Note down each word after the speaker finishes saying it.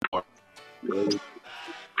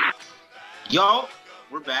Yo,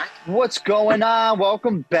 we're back. What's going on?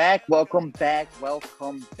 Welcome back.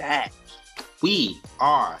 We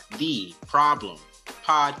are the Problem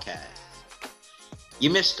Podcast. You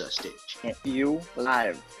missed us, didn't you? You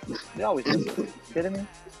live. They always miss us. Kidding me?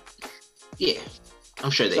 Yeah, I'm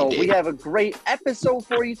sure they So did. we have a great episode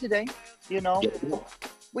for you today. You know,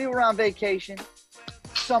 we were on vacation.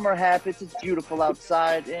 Summer happens. It's beautiful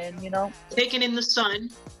outside, and Taking in the sun.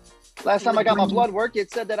 last time I got my blood work,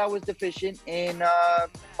 it said that I was deficient in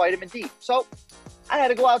vitamin D. So I had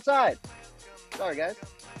to go outside. Sorry, guys.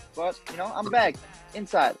 But, I'm back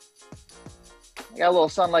inside. I got a little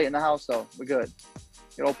sunlight in the house, though. We're good.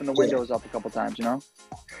 You can open the windows up a couple times, Yeah.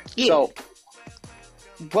 So,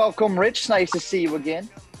 welcome, Rich. It's nice to see you again.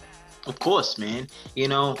 Of course, man.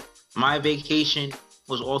 My vacation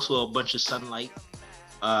was also a bunch of sunlight.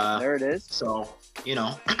 There it is. So,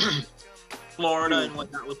 Florida and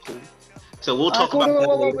whatnot was cool. So we'll talk about that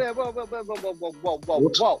later.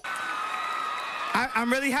 Whoa.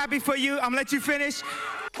 I'm really happy for you. I'm gonna let you finish.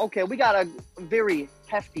 Okay, we got a very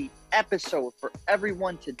hefty episode for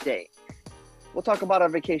everyone today. We'll talk about our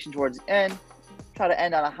vacation towards the end. Try to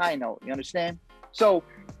end on a high note. You understand? So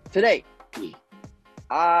today, we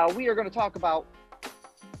are going to talk about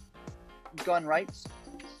gun rights.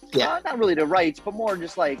 Yeah. Not really the rights, but more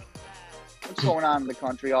just like what's going on in the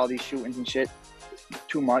country, all these shootings and shit.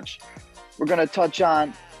 Too much. We're going to touch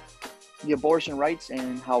on the abortion rights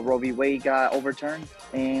and how Roe v. Wade got overturned,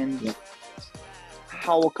 and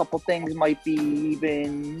how a couple things might be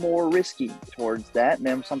even more risky towards that. And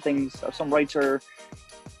then some rights are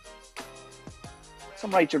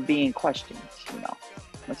being questioned,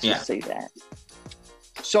 Let's just say that.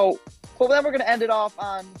 So, but then we're going to end it off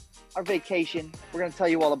on our vacation. We're going to tell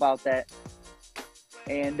you all about that.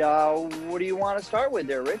 And what do you want to start with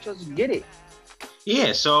there, Rich? Let's get it.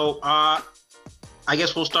 Yeah, so I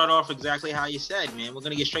guess we'll start off exactly how you said, man. We're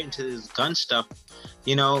going to get straight into this gun stuff.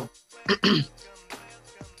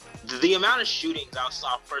 The amount of shootings, I'll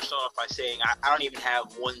start first off by saying I don't even have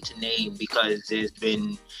one to name, because there's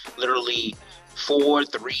been literally 4,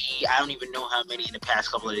 3, I don't even know how many in the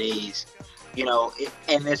past couple of days.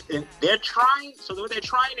 And they're trying, so what they're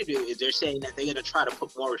trying to do is they're saying that they're going to try to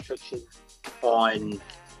put more restrictions on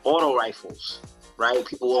auto rifles, right?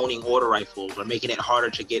 People owning auto rifles, or making it harder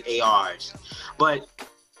to get ARs. But,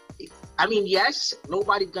 I mean, yes,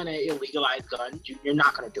 nobody's going to illegalize guns. You're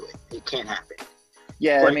not going to do it. It can't happen.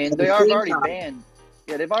 Yeah, But I mean, they are already banned.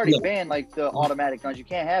 Yeah, they've already banned, like, the automatic guns. You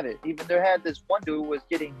can't have it. Even there had this one dude was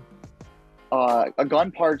getting a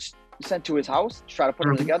gun parts sent to his house to try to put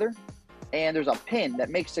them together. And there's a pin that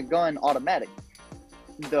makes the gun automatic.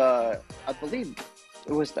 I believe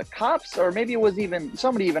it was the cops, or maybe it was even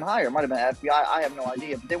somebody even higher. It might have been FBI. I have no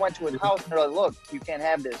idea. But they went to his house and they're like, look, you can't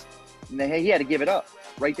have this. And he had to give it up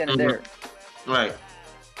right then and there. Right.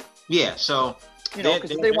 Yeah, so... because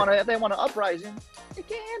if they want to uprising, they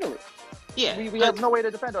can't handle it. Yeah. We have no way to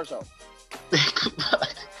defend ourselves.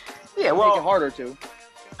 Yeah, well... Make it harder to.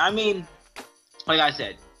 I mean, like I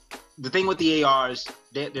said, the thing with the ARs,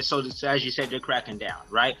 they're so, as you said, they're cracking down,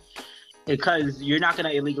 right? Because you're not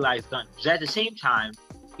going to illegalize guns. At the same time,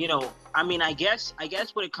 I guess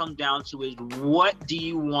what it comes down to is, what do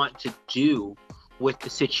you want to do with the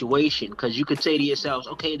situation? Because you could say to yourselves,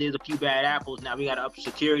 okay, there's a few bad apples, now we got to up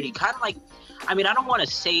security. Kind of like, I mean, I don't want to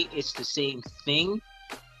say it's the same thing,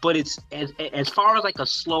 but it's as far as like a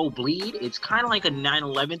slow bleed, it's kind of like a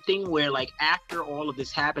 9/11 thing, where like after all of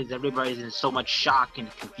this happens, everybody's in so much shock and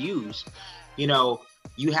confused.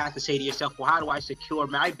 You have to say to yourself, well, how do I secure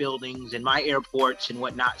my buildings and my airports and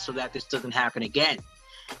whatnot so that this doesn't happen again?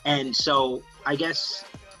 And so I guess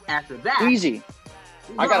after that, easy.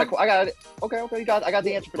 I got it. Okay. I got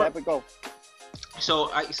the answer for that, but go.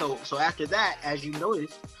 So after that, as you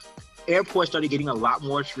noticed, airports started getting a lot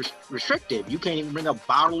more restrictive. You can't even bring a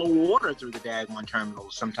bottle of water through the daggone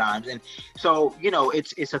terminals sometimes. And so,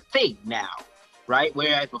 it's a thing now, right?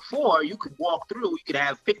 Whereas before, you could walk through, you could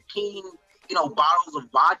have 15, bottles of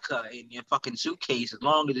vodka in your fucking suitcase. As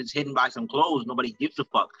long as it's hidden by some clothes, nobody gives a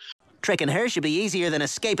fuck. Tricking her should be easier than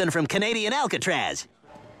escaping from Canadian Alcatraz.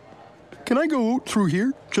 Can I go through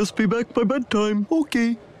here? Just be back by bedtime.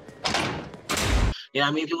 Okay.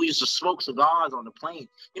 People used to smoke cigars on the plane.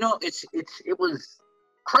 It was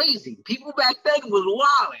crazy. People back then was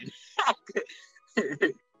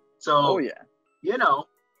wilding. So, oh yeah.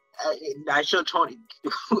 I showed Tony,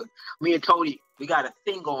 me and Tony, we got a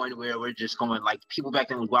thing going where we're just going, like, people back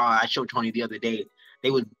then was wild. I showed Tony the other day, they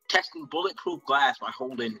were testing bulletproof glass by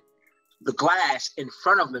holding the glass in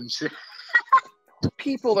front of them.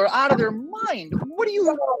 people are out of their mind. What do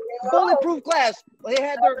you bulletproof glass? They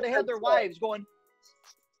had their wives going,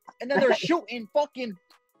 and then they're shooting fucking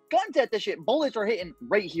guns at this shit. Bullets are hitting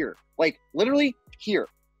right here, like literally here.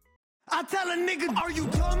 I tell a nigga, are you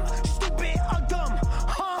dumb, stupid, or dumb?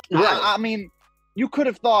 Huh? Right. I mean, you could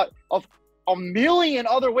have thought of a million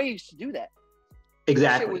other ways to do that.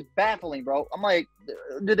 Exactly. That shit was baffling, bro. I'm like,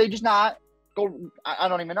 did they just not go? I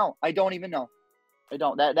don't even know. I don't even know. I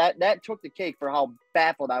don't. That took the cake for how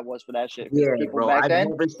baffled I was for that shit. Yeah, people bro. back I've then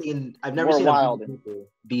never seen wild people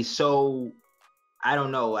be so. I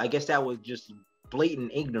don't know. I guess that was just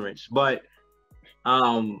blatant ignorance, but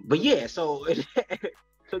yeah. So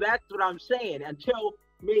so that's what I'm saying. Until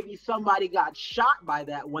maybe somebody got shot by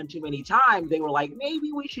that one too many times, they were like,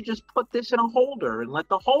 maybe we should just put this in a holder and let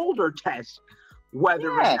the holder test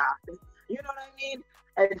whether or not. You know what I mean?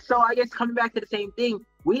 And so I guess coming back to the same thing,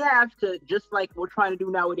 we have to, just like we're trying to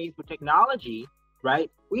do nowadays with technology,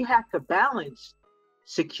 right? We have to balance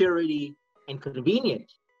security and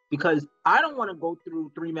convenience, because I don't want to go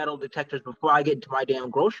through 3 metal detectors before I get into my damn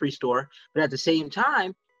grocery store. But at the same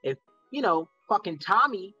time, if, fucking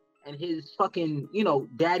Tommy and his fucking,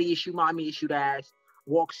 daddy issue, mommy issued ass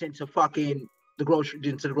walks into the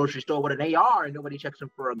grocery store with an AR and nobody checks him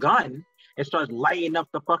for a gun and starts lighting up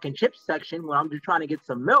the fucking chips section when I'm just trying to get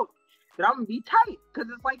some milk, then I'm gonna be tight, because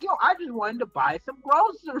it's like, I just wanted to buy some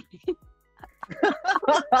groceries.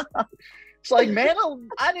 It's like, man,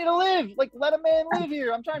 I need to live. Like, let a man live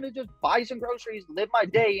here. I'm trying to just buy some groceries, live my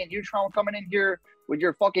day, and you trying coming in here with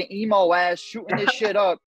your fucking emo ass shooting this shit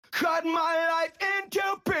up. Cut my life into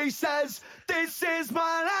pieces. This is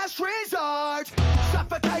my last resort.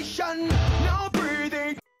 Suffocation, no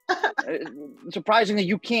breathing. Surprisingly,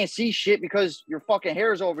 you can't see shit because your fucking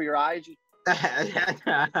hair's over your eyes.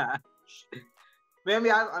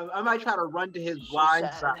 Maybe I might try to run to his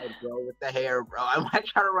blind side, bro, with the hair, bro. I might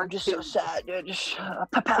try to run just to so his sad, dude. Just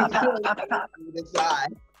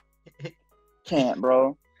side. Can't,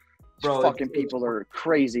 bro. Bro, Fucking people are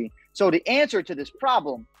crazy. So the answer to this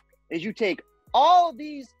problem is you take all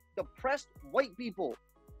these depressed white people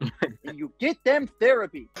and you get them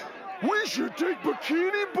therapy. We should take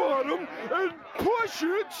Bikini Bottom and push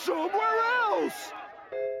it somewhere else.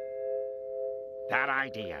 That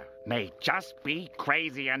idea may just be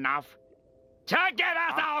crazy enough to get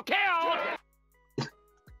us all killed.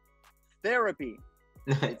 Therapy.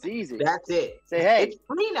 It's easy. That's it. Say, hey, it's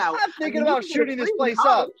free now. I'm thinking about shooting this place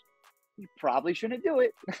up. You probably shouldn't do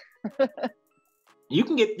it. You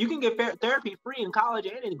can get therapy free in college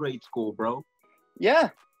and in grade school, bro. Yeah,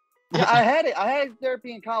 I had it. I had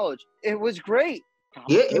therapy in college. It was great.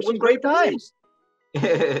 Yeah, it was great times.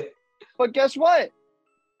 But guess what?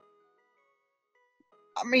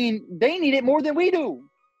 I mean, they need it more than we do.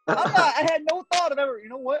 I had no thought of ever. You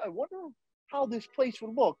know what? I wonder how this place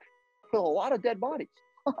would look with a lot of dead bodies.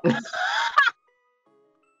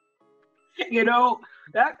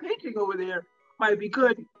 That painting over there might be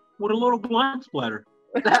good with a little blood splatter.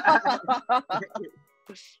 Could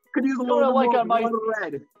use a little more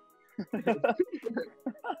red.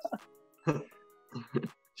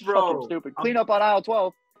 Bro, stupid. Clean up on aisle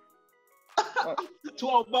 12.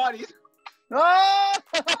 12 bodies. Ah!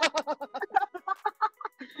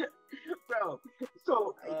 Bro,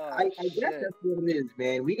 so I guess that's what it is,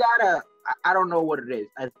 man. We gotta, I don't know what it is.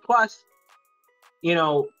 And plus,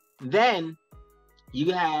 then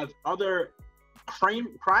you have other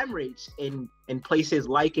crime rates in places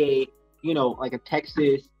like like a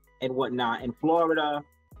Texas and whatnot, and Florida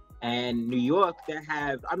and New York that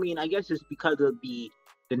have, I guess it's because of the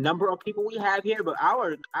number of people we have here, but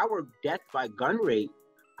our death by gun rate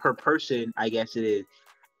per person, I guess it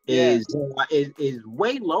is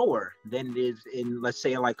way lower than it is in, let's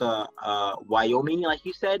say, like a Wyoming, like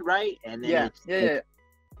you said, right? And then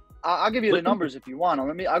I'll give you the numbers if you want.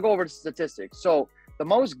 I'll go over the statistics. So the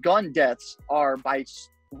most gun deaths are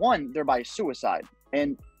they're by suicide,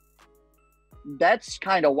 and that's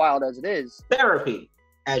kind of wild as it is. Therapy,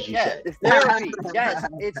 as you said. Therapy. Yes,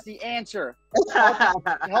 it's the answer.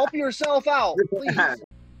 Help yourself out, please.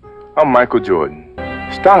 I'm Michael Jordan.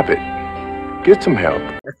 Stop it. Get some help.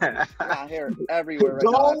 My hair everywhere right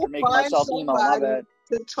now after making myself emo. My bad.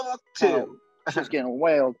 To talk to. Just getting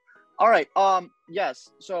wailed. All right.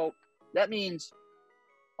 Yes. So that means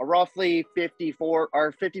a roughly 54%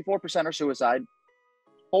 are suicide.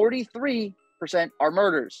 43% are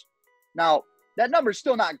murders. Now that number's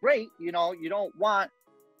still not great. You don't want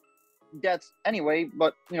deaths anyway,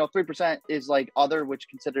 but 3% is like other, which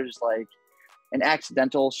considers like an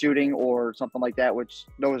accidental shooting or something like that, which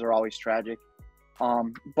those are always tragic.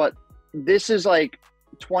 But this is like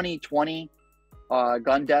 2020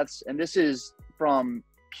 gun deaths, and this is from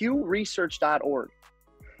PewResearch.org.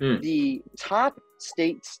 The top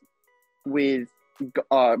states with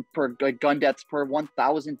per like gun deaths per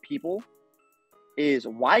 1,000 people is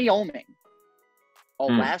Wyoming,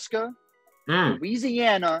 Alaska,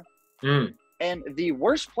 Louisiana, and the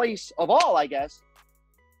worst place of all, I guess,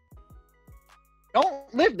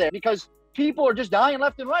 don't live there because people are just dying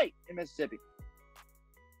left and right in Mississippi.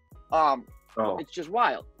 It's just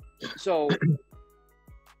wild. So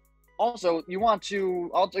also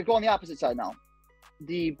I'll go on the opposite side now.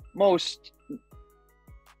 The most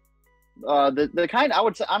the kind, I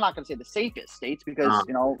would say, I'm not going to say the safest states because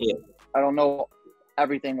I don't know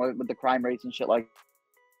everything with the crime rates and shit like.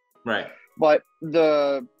 Right. But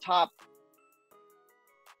the top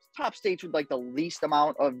states with like the least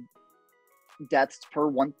amount of deaths per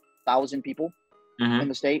 1,000 people in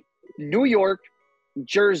the state: New York,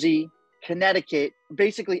 Jersey, Connecticut,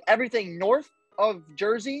 basically everything north of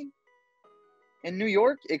Jersey and New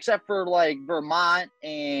York, except for like Vermont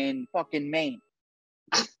and fucking Maine.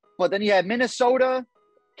 But then you have Minnesota,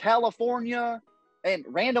 California, and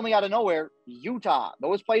randomly out of nowhere, Utah.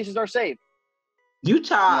 Those places are safe.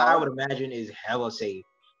 Utah, I would imagine, is hella safe.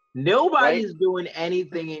 Nobody's doing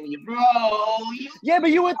anything in you, bro. Yeah,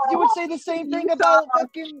 but you would say the same thing about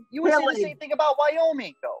fucking. You would say the same thing about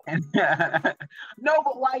Wyoming, though. No,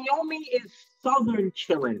 but Wyoming is southern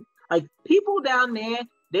chilling. Like people down there,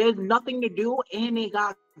 there's nothing to do, and they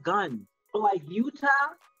got guns. But like Utah,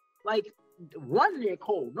 like one, they're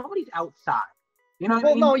cold. Nobody's outside. You know what I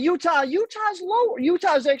mean? No, Utah's lower.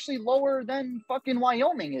 Utah's actually lower than fucking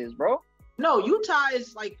Wyoming is, bro. No, Utah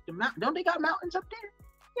is like the mountain. Don't they got mountains up there?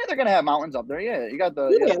 Yeah, they're gonna have mountains up there. Yeah, you got the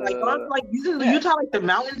Utah, like the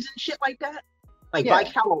mountains and shit like that, like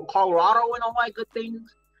Colorado and all that good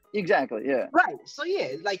things. Exactly. Yeah. Right. So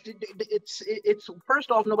yeah, like it's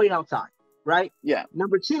first off, nobody outside. Right. Yeah.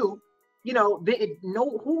 Number two,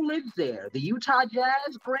 who lives there? The Utah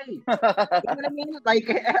Jazz, great. You know what I mean? Like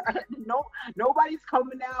nobody's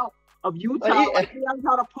coming out of Utah. Like, I'm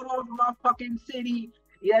trying to put off my fucking city.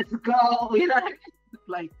 Let's go. You know what I mean?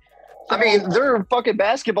 Like. I mean, their fucking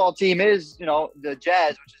basketball team is, the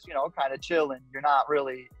Jazz, which is, kind of chill, and you're not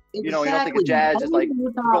really, you don't think of Jazz is like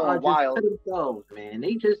going wild. Themselves, man.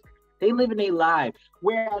 They live in their lives.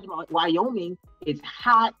 Whereas Wyoming, it's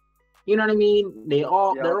hot. You know what I mean? They're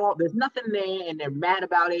all, there's nothing there, and they're mad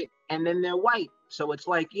about it, and then they're white. So it's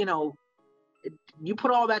like, you put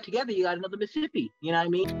all that together, you got another Mississippi. You know what I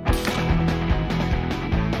mean?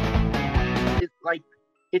 It's like,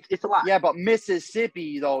 It's a lot. Yeah, but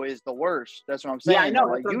Mississippi though is the worst. That's what I'm saying. Yeah, I know.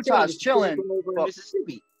 Like, Utah's chilling. But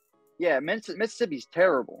Mississippi. Yeah, Mississippi's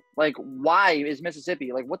terrible. Like, why is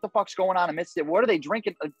Mississippi? Like, what the fuck's going on in Mississippi? What are they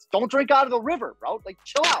drinking? Don't drink out of the river, bro. Like,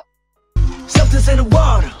 chill out. Something's in the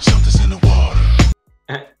water. Something's in the water.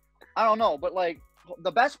 I don't know, but like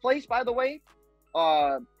the best place, by the way,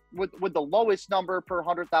 with the lowest number per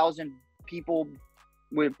 100,000 people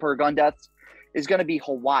per gun deaths is going to be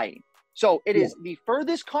Hawaii. So it is the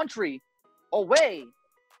furthest country away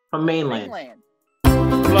from mainland.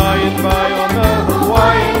 Flying by on the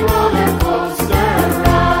Hawaiian roller coaster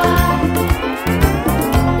ride.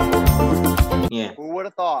 Yeah. Who would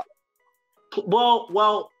have thought?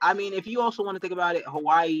 Well, I mean, if you also want to think about it,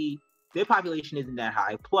 Hawaii, their population isn't that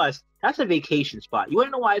high. Plus, that's a vacation spot. You want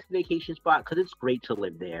to know why it's a vacation spot? Because it's great to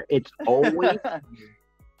live there. It's always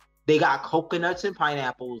they got coconuts and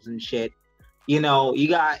pineapples and shit. You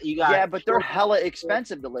got. Yeah, but they're hella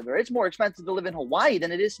expensive to live there. It's more expensive to live in Hawaii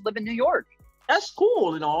than it is to live in New York. That's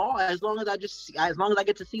cool and all, as long as I get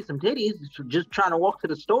to see some titties, just trying to walk to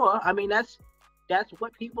the store. I mean, that's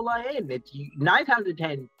what people are in. It's 9 times out of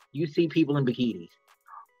 10 you see people in bikinis.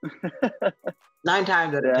 9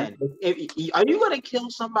 times out of 10. Are you gonna kill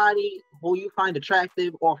somebody who you find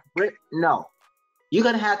attractive off rip? No, you're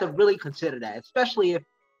gonna have to really consider that, especially if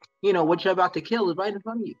what you're about to kill is right in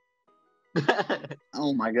front of you.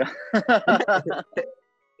 Oh my god.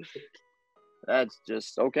 That's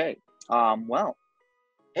just okay. Well,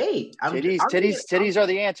 hey, titties are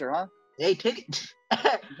the answer, huh? Hey, titties.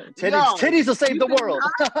 Titties will save the world.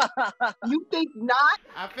 You think not?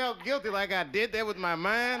 I felt guilty like I did that with my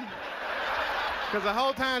mind. Because the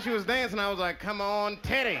whole time she was dancing, I was like, come on,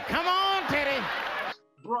 titty. Come on, titty.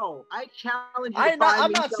 Bro, I challenge you.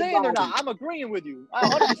 I'm not saying they're not. I'm agreeing with you. I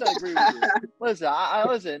 100% agree with you.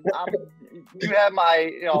 Listen, you have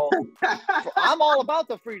my, I'm all about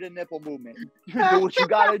the free the nipple movement. Do what you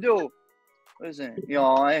got to do. Listen,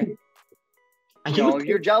 you're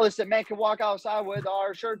jealous that men can walk outside with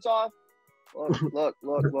our shirts off. Look.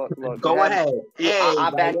 Go ahead.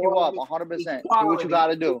 I back you up 100%. Do what you got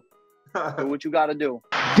to do. Do what you got to do.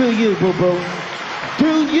 Do you, boo-boo.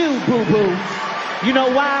 Do you, boo-boo. You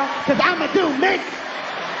know why? Because I'm a dude, Nick.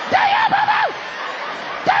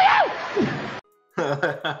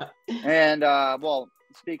 And well,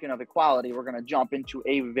 speaking of equality, we're gonna jump into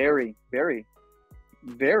a very, very,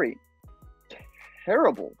 very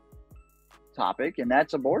terrible topic, and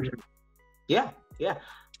that's abortion. Yeah.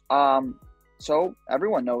 So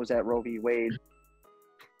everyone knows that Roe v. Wade,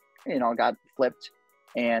 got flipped,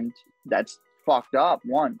 and that's fucked up.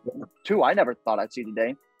 1, 2, I never thought I'd see the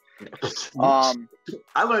day.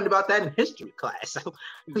 I learned about that in history class.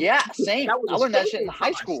 Yeah, same. I learned that shit in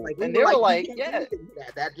high school, and they were like, "Yeah,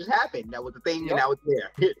 that just happened. That was the thing, and now it's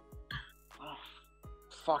there."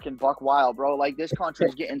 Fucking buck wild, bro. Like, this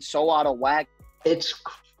country's getting so out of whack. It's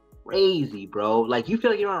crazy, bro. Like, you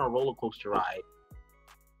feel like you're on a roller coaster ride.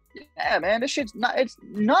 Yeah, man, this shit's not. It's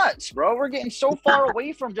nuts, bro. We're getting so far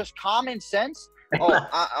away from just common sense. Oh,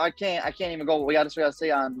 I can't even go. We got to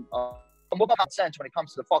say on what about sense when it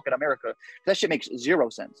comes to the fucking America? That shit makes zero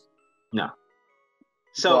sense. No.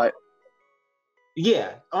 So,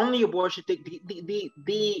 yeah, on the abortion thing,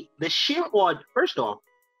 the sheer odd. First off,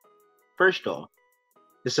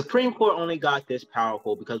 the Supreme Court only got this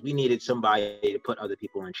powerful because we needed somebody to put other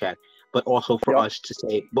people in check, but also for us to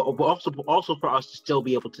say, but also for us to still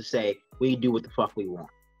be able to say we do what the fuck we want,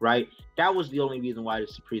 right? That was the only reason why the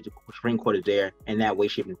Supreme Court is there in that way,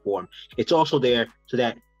 shape, and form. It's also there so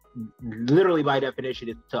that, literally by definition,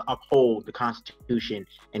 is to uphold the Constitution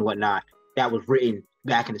and whatnot that was written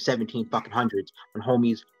back in the 1700s when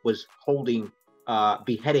homies was holding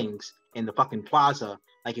beheadings in the fucking plaza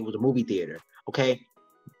like it was a movie theater. Okay.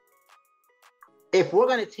 If we're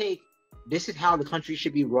gonna take this is how the country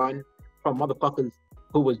should be run from motherfuckers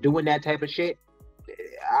who was doing that type of shit,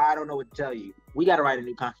 I don't know what to tell you. We gotta write a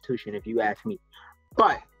new constitution if you ask me.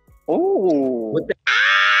 But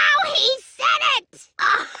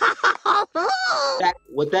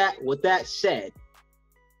with that said,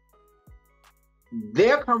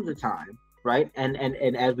 there comes a time, right? And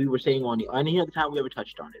as we were saying on any other time we ever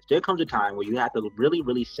touched on this, there comes a time where you have to really,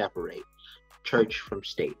 really separate church from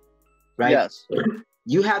state. Right? Yes.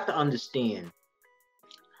 You have to understand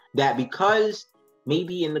that because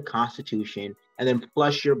maybe in the Constitution, and then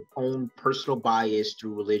plus your own personal bias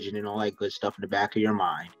through religion and all that good stuff in the back of your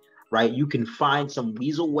mind, right? You can find some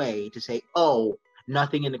weasel way to say, oh,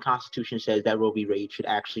 nothing in the Constitution says that Roe v. Wade should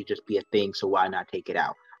actually just be a thing, so why not take it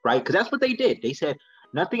out, right? Because that's what they did. They said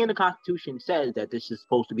nothing in the Constitution says that this is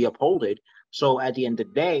supposed to be upholded, so at the end of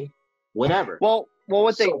the day, whatever. Well,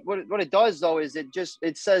 what it does though is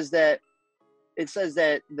it says that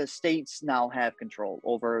the states now have control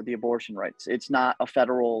over the abortion rights. It's not a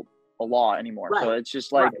federal law anymore. Right. So it's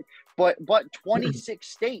just like, but 26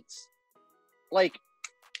 states, like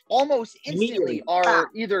almost instantly are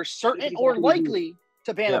either certain or likely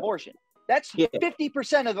to ban abortion. That's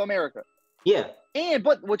 50% of America. Yeah.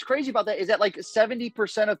 But what's crazy about that is that like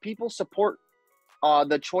 70% of people support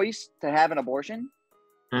the choice to have an abortion.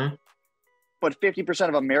 But 50%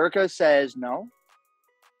 of America says no.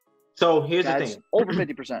 So here's the thing. Over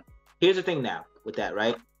 50%. Here's the thing now with that,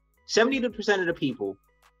 right? 70% of the people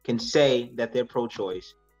can say that they're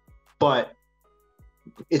pro-choice, but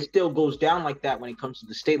it still goes down like that when it comes to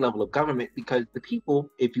the state level of government, because the people,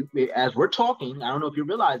 as we're talking, I don't know if you're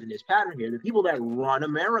realizing this pattern here, the people that run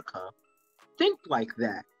America think like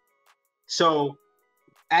that. So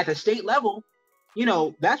at the state level,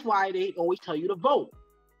 that's why they always tell you to vote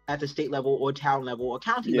at the state level or town level or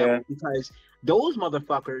county level, because those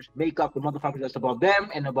motherfuckers make up the motherfuckers that's above them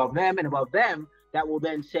and above them and above them that will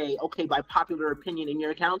then say, okay, by popular opinion in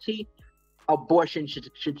your county, abortion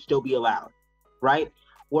should still be allowed, right?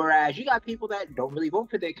 Whereas you got people that don't really vote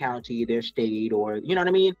for their county, their state, or you know what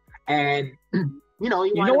I mean? And you know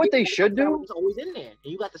what they should do? It's always in there.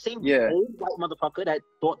 And you got the same old white motherfucker that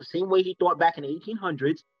thought the same way he thought back in the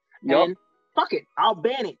 1800s. And fuck it, I'll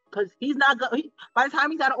ban it because he's not going. By the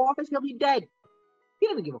time he's out of office, he'll be dead. He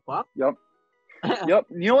doesn't give a fuck. Yep.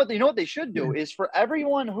 You know what they should do is for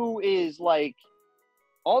everyone who is like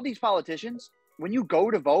all these politicians, when you go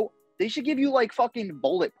to vote, they should give you like fucking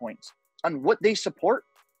bullet points on what they support,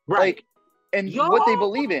 like, and what they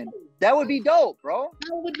believe in. That would be dope, bro.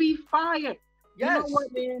 That would be fire. Yes. You know what,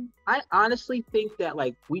 man? I honestly think that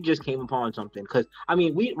like we just came upon something, because I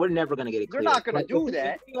mean we're never gonna get it clear. They're not gonna do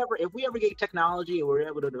that. If we ever get technology, or we're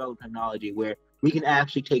able to develop technology where we can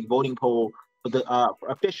actually take voting poll for the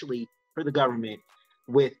officially for the government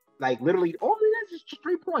with like literally all it is just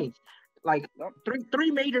 3 points, like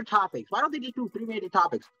three major topics. Why don't they just do 3 major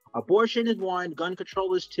topics? Abortion is 1, gun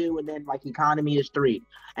control is 2, and then like economy is 3.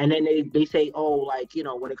 And then they say, oh, like, you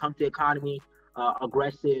know, when it comes to economy,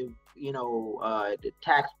 aggressive, the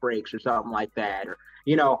tax breaks or something like that, or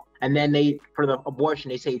and then they for the abortion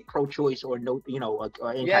they say pro-choice or no, or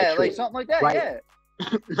yeah, like something like that, right? yeah.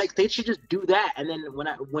 Like they should just do that, and then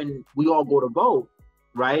when we all go to vote,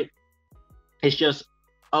 right? It's just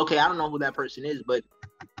okay. I don't know who that person is, but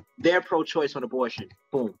they're pro-choice on abortion.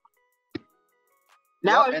 Boom.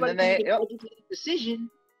 Now everybody can make an educated decision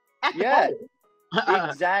at the vote.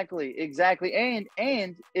 Exactly.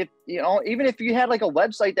 And if even if you had like a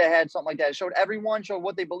website that had something like that, showed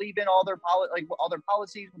what they believe in, all their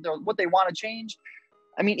policies, what they want to change.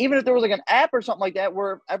 I mean, even if there was like an app or something like that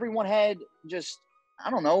where everyone had just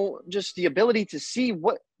the ability to see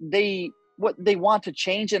what they want to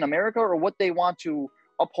change in America or what they want to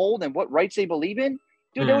uphold and what rights they believe in.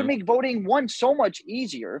 Dude, that would make voting so much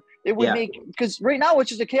easier. It would make, because right now it's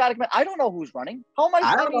just a chaotic mess. I don't know who's running. How am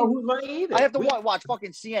I don't know who's running either. I have to watch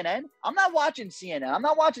fucking CNN. I'm not watching CNN. I'm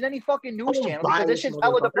not watching any fucking news channel because this shit's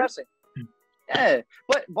hella depressing. Yeah,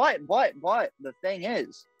 but the thing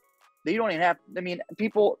is, they don't even have. I mean,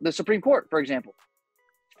 people. The Supreme Court, for example,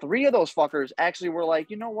 3 of those fuckers actually were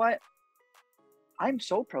like, you know what? I'm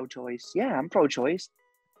so pro-choice. Yeah, I'm pro-choice.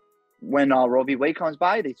 When Roe v. Wade comes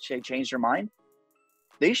by, they change their mind.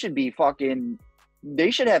 They should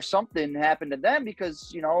have something happen to them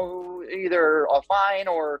because, either a fine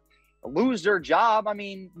or lose their job. I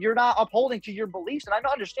mean, you're not upholding to your beliefs. And I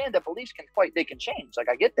understand that beliefs they can change. Like,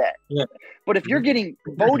 I get that. Yeah. But if you're getting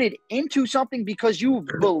voted into something because you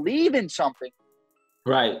believe in something,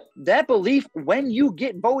 right? That belief, when you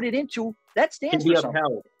get voted into, that stands for something.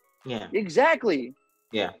 Upheld. Yeah. Exactly.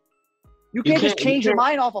 Yeah. You can't just change your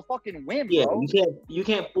mind off a fucking whim, bro. You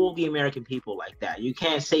can't fool the American people like that. You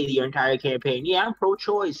can't say your entire campaign, yeah, I'm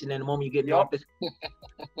pro-choice, and then the moment you get in the office,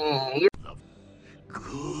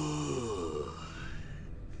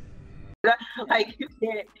 like you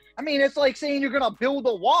can't. I mean, it's like saying you're gonna build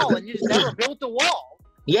a wall and you just never built the wall.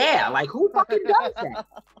 Yeah, like who fucking does that?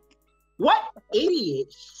 What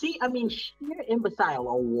idiot? See, I mean, sheer imbecile.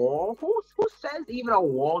 A wall? Who says even a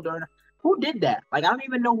wall during? Who did that? Like, I don't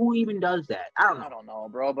even know who even does that. I don't know,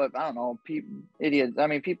 bro. But I don't know. Idiots. I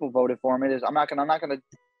mean, people voted for him. I'm not gonna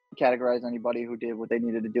categorize anybody who did what they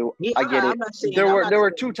needed to do. Yeah, I get it. There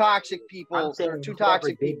were 2 toxic people. There were 2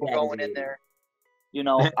 toxic people going in there.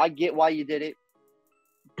 I get why you did it.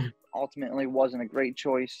 Ultimately, wasn't a great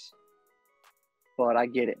choice, but I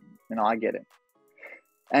get it. I get it.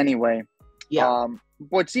 Anyway,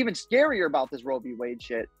 what's even scarier about this Roe v. Wade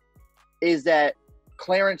shit is that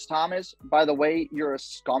Clarence Thomas, by the way, you're a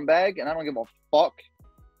scumbag, and I don't give a fuck.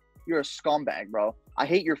 You're a scumbag, bro. I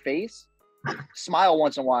hate your face. Smile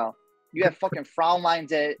once in a while. You have fucking frown lines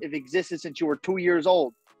that have existed since you were 2 years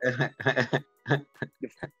old.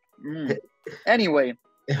 Anyway,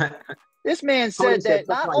 this man said that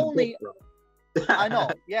not only... I know,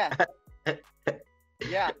 yeah.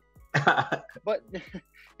 Yeah. But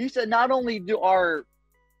he said not only are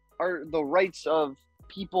the rights of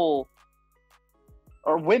people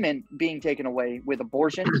or women being taken away with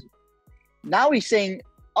abortions, now he's saying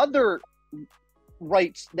other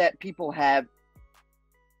rights that people have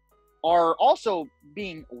are also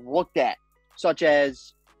being looked at, such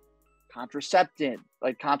as contraceptions.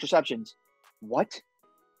 What?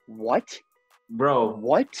 Bro,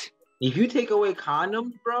 what? If you take away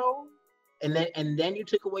condoms, bro, and then you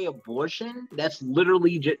take away abortion, that's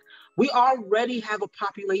literally just, we already have a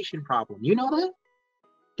population problem. You know that?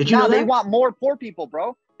 Did you know that? They want more poor people,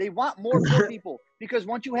 bro. They want more poor people because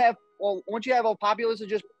once you have a populace of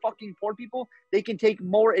just fucking poor people, they can take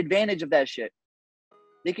more advantage of that shit.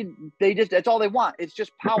 That's all they want. It's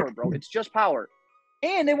just power, bro. It's just power.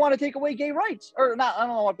 And they want to take away gay rights. Or not, I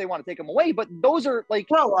don't know if they want to take them away, but those are like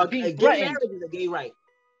being gay marriage is a gay right.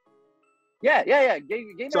 Yeah. Gay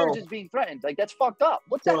marriage is being threatened. Like, that's fucked up.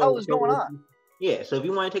 What the hell is going on? Yeah, so if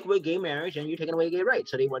you want to take away gay marriage, then you're taking away gay rights.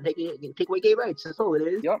 So they want to take away gay rights. That's all it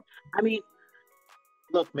is. Yep. I mean,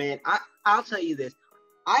 look, man, I'll tell you this.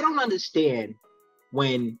 I don't understand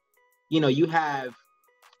when, you have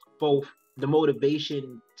both the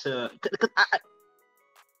motivation to...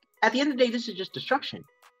 at the end of the day, this is just destruction.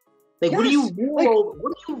 Like, yes. What do you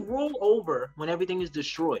rule over when everything is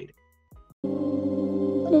destroyed?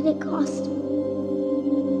 What did it cost?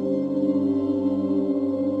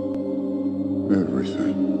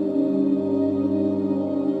 Everything.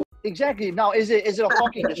 Exactly. Now, is it a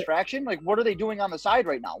fucking distraction? Like, what are they doing on the side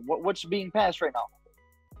right now? What's being passed right now?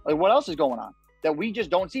 Like, what else is going on that we just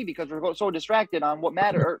don't see because we're so distracted on what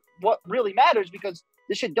really matters, because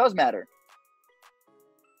this shit does matter.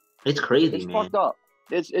 It's crazy, it's man. Fucked up.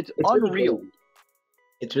 It's unreal. Really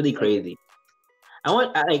it's really crazy.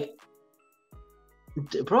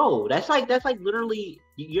 Bro, that's like literally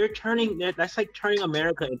you're turning that's like turning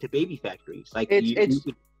America into baby factories. Like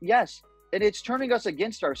yes, and it's turning us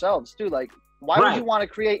against ourselves too. Like, why would you want to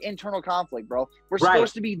create internal conflict, bro? We're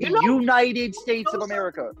supposed to be the United States of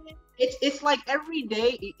America. It's like every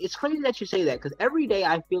day. It's crazy that you say that, because every day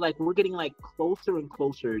I feel like we're getting like closer and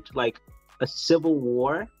closer to like a civil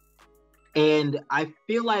war, and I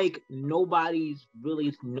feel like nobody's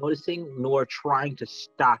really noticing nor trying to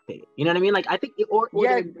stop it. You know what I mean? Like, I think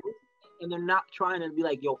and they're not trying to be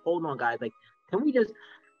like, yo, hold on, guys. Like, can we just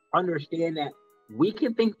understand that we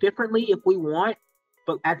can think differently if we want,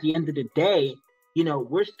 but at the end of the day, you know,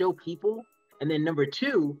 we're still people. And then number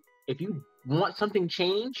two, if you want something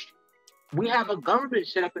changed, we have a government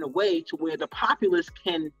set up in a way to where the populace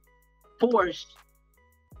can force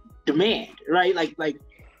demand, right? Like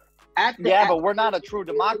but we're not a true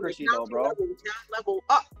democracy though, bro. Level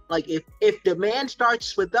up. Like if demand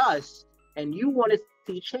starts with us and you want to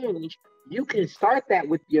see change, you can start that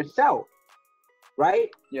with yourself, right?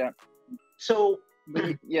 Yeah. So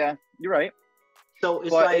yeah, you're right. So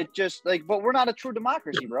it's but we're not a true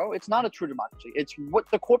democracy, bro. It's not a true democracy. It's what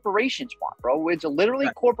the corporations want, bro. It's literally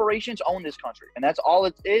corporations own this country, and that's all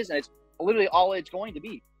it is, and it's literally all it's going to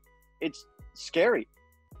be. It's scary.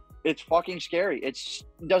 It's fucking scary. It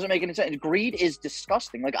doesn't make any sense. Greed is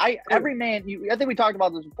disgusting. Like every man, I think we talked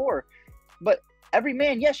about this before, but every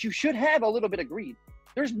man, yes, you should have a little bit of greed.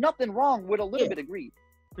 There's nothing wrong with a little bit of greed,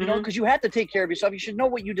 you know, because you have to take care of yourself. You should know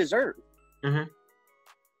what you deserve.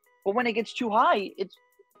 But when it gets too high, it's,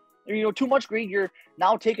 you know, too much greed. You're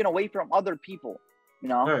now taking away from other people. You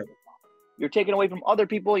know, you're taking away from other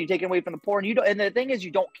people. You're taking away from the poor, and you don't. And the thing is,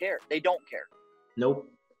 you don't care. They don't care. Nope.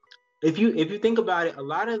 If you think about it, a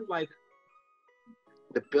lot of like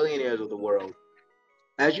the billionaires of the world,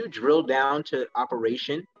 as you drill down to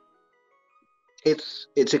operation, it's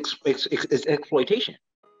exploitation.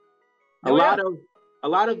 A lot of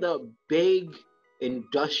the big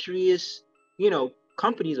industrious, you know,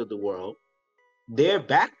 companies of the world, their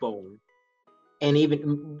backbone, and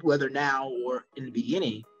even whether now or in the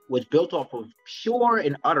beginning, was built off of pure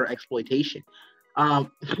and utter exploitation.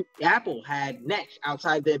 Apple had nets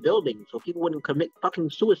outside their building so people wouldn't commit fucking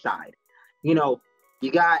suicide. You know,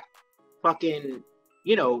 you got fucking,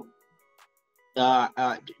 you know,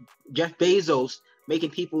 Jeff Bezos making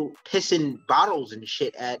people piss in bottles and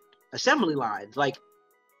shit at assembly lines, like,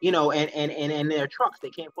 you know, and their trucks, they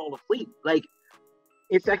can't fall asleep. Like,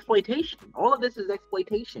 it's exploitation. All of this is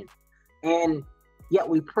exploitation. And yet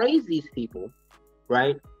we praise these people,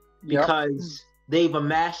 right? Because they've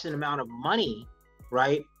amassed an amount of money,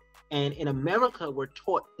 right? And in America, we're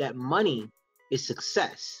taught that money is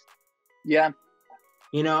success. Yeah.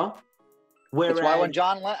 You know? Whereas, that's why when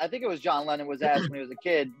I think it was John Lennon was asked when he was a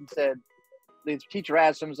kid, he said, the teacher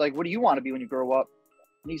asked him, was like, what do you want to be when you grow up?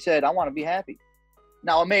 And he said, I want to be happy.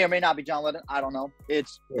 Now, it may or may not be John Lennon. I don't know.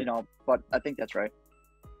 It's, you know, but I think that's right.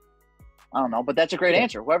 I don't know, but that's a great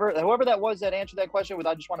answer. Whoever that was that answered that question with,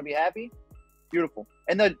 I just want to be happy. Beautiful.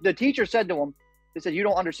 And the teacher said to him, they said, you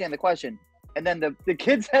don't understand the question. And then the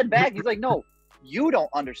kid said back, he's like, no, you don't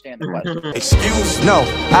understand the question. Excuse no,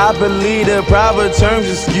 I believe the proper terms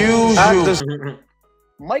excuse you.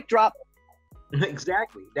 Mic drop.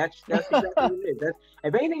 Exactly. That's exactly what it is.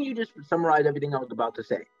 If anything, you just summarize everything I was about to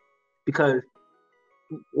say. Because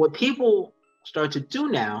what people start to do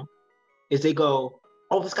now is they go,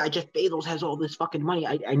 oh, this guy Jeff Bezos has all this fucking money.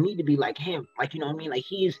 I need to be like him. Like, you know what I mean? Like,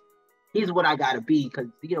 he's what I gotta be, because,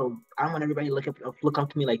 you know, I want everybody to look up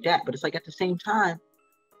to me like that. But it's like, at the same time,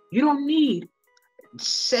 you don't need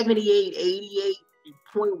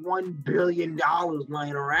 $88.1 billion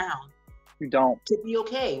lying around. You don't. To be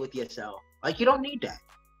okay with yourself. Like, you don't need that.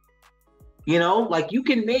 You know, like, you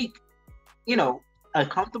can make, you know, a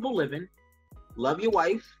comfortable living, love your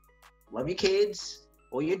wife, love your kids,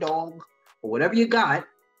 or your dog, or whatever you got,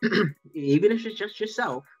 even if it's just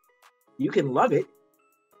yourself, you can love it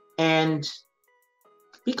and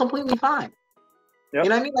be completely fine. Yep. You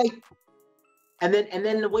know what I mean? Like, and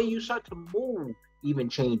then the way you start to move even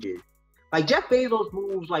changes. Like, Jeff Bezos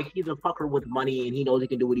moves like he's a fucker with money and he knows he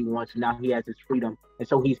can do what he wants, and now he has his freedom, and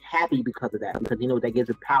so he's happy because of that, because he knows that gives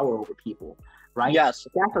him power over people, right? Yes.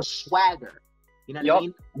 That's a swagger. You know what I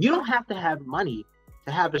mean? You don't have to have money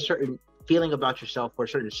to have a certain feeling about yourself or a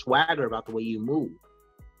certain swagger about the way you move.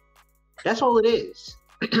 That's all it is.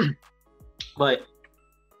 But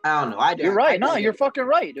I don't know. You're right. No, you're fucking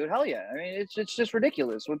right, dude. Hell yeah. I mean, it's just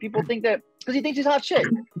ridiculous when people think that because he thinks he's hot shit.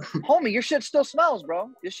 Homie, your shit still smells, bro.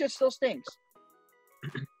 Your shit still stinks.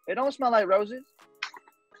 It don't smell like roses.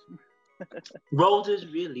 Roses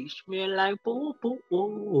really smell like boo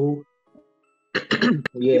boo.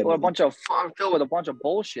 Yeah, people are a bunch of filled with a bunch of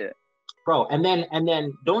bullshit. bro. And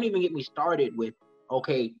then don't even get me started with,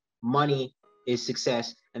 okay, money is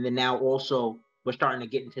success, and then now also we're starting to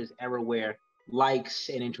get into this era where likes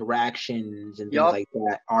and interactions and things like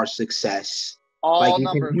that are success. All like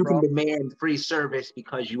numbers, you bro. can demand free service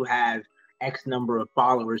because you have X number of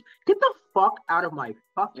followers. Get the fuck out of my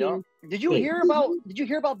fucking. Did you hear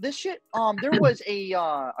about this shit? There was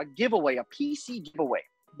a giveaway, a PC giveaway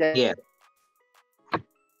that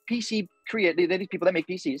PC these people that make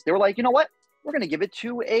PCs. They were like, you know what? We're gonna give it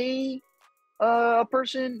to a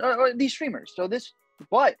person or these streamers. So this,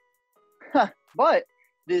 but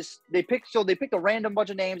this they picked a random bunch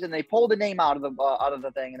of names and they pulled a name out of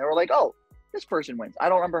the thing and they were like, oh, this person wins. I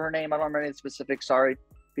don't remember her name. I don't remember any specifics. Sorry,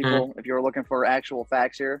 people, if you're looking for actual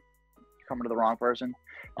facts here, you're coming to the wrong person.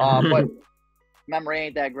 But memory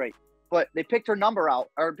ain't that great. But they picked her number out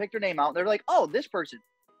or picked her name out. They're like, oh, this person.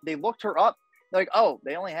 They looked her up. They're like, oh,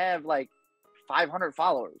 they only have like 500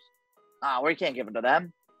 followers. We can't give it to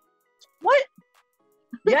them. What?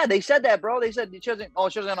 Yeah, they said that, bro. They said she doesn't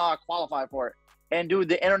qualify for it. And dude,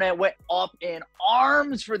 the internet went up in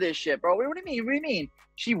arms for this shit, bro. What do you mean? What do you mean?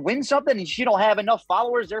 She wins something and she don't have enough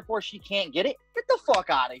followers, therefore she can't get it? Get the fuck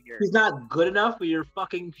out of here. She's not good enough for your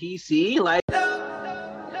fucking PC, like.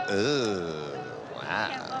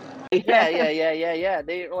 Wow. Yeah.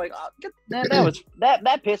 They were like,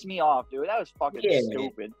 that pissed me off, dude. That was fucking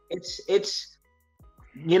stupid. It's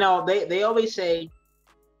you know, they always say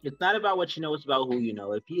it's not about what you know, it's about who you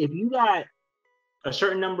know. If you got a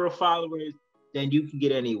certain number of followers, then you can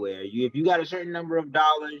get anywhere. If you got a certain number of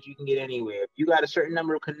dollars, you can get anywhere. If you got a certain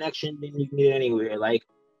number of connections, then you can get anywhere. Like,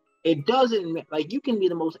 it doesn't, like, you can be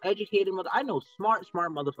the most educated I know smart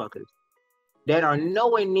motherfuckers that are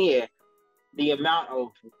nowhere near the amount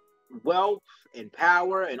of wealth and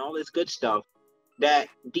power and all this good stuff that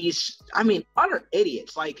utter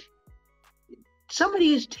idiots. Like, some of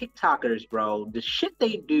these TikTokers, bro, the shit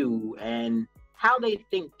they do and how they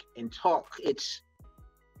think and talk, it's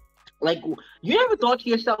like, you never thought to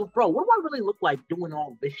yourself, bro, what do I really look like doing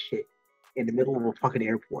all this shit in the middle of a fucking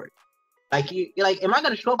airport? Like, you're like, am I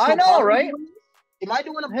gonna show up? I know, right? Am I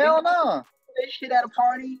doing hell no this shit at a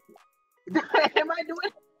party? Am I doing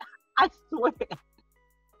it? I swear.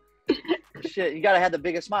 Shit, you gotta have the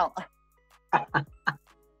biggest smile.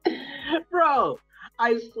 Bro,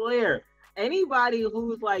 I swear. Anybody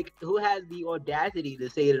who has the audacity to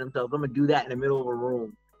say to themselves, I'm gonna do that in the middle of a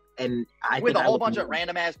room, and with a whole bunch of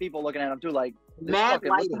random ass people looking at them too, like, what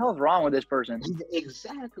the hell's wrong with this person?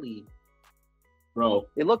 Exactly, bro.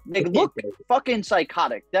 They look fucking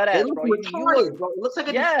psychotic. That ass, bro. Retarded, bro. It looks like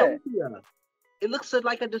a dystopia. It looks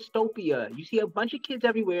like a dystopia. You see a bunch of kids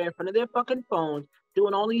everywhere in front of their fucking phones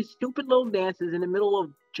doing all these stupid little dances in the middle of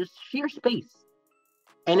just sheer space,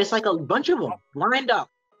 and it's like a bunch of them lined up.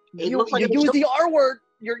 You use the R word.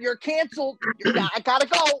 You're canceled. I gotta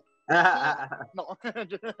go.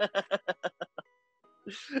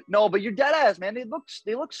 No, but you're dead ass, man. They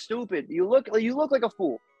look stupid. You look like a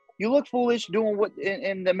fool. You look foolish doing what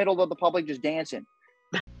in the middle of the public, just dancing.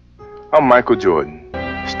 I'm Michael Jordan.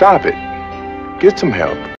 Stop it. Get some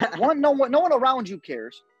help. No one around you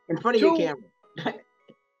cares. In front of your camera.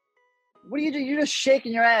 What do you do? You're just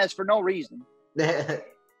shaking your ass for no reason.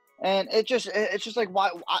 And it's just like,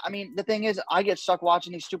 why? I mean, the thing is, I get stuck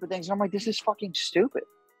watching these stupid things, and I'm like, this is fucking stupid.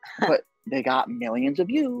 But they got millions of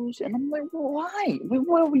views, and I'm like, well, why?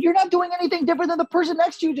 Well, you're not doing anything different than the person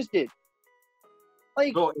next to you just did.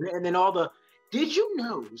 Like, and then all the did you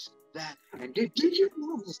knows that, and did you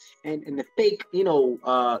knows, and the fake,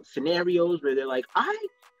 scenarios where they're like, I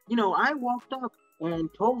walked up and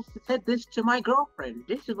said this to my girlfriend.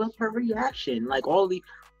 This was her reaction. Like, all the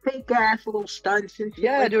fake ass little stunts and shit.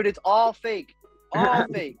 Yeah, dude, it's all fake. All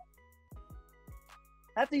fake.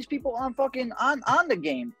 Half these people on the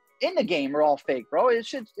game, in the game, are all fake, bro.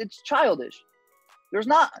 It's childish. There's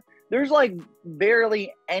like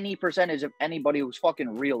barely any percentage of anybody who's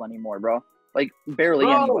fucking real anymore, bro. Like, barely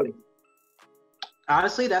anybody.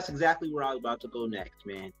 Honestly, that's exactly where I was about to go next,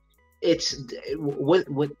 man. It's with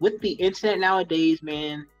the internet nowadays,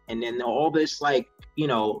 man, and then all this, like,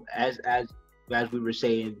 as we were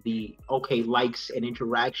saying, the likes and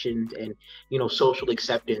interactions and social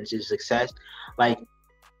acceptance is success. Like,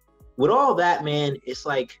 with all that, man, it's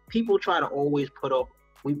like people try to always put up.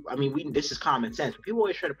 This is common sense. People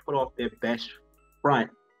always try to put off their best front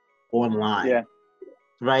online. Yeah.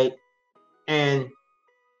 Right. And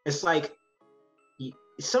it's like,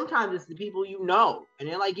 sometimes it's the people and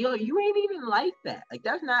they're like, yo, you ain't even like that. Like,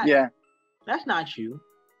 that's not. Yeah. That's not you.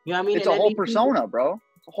 You know what I mean? It's a whole persona, bro.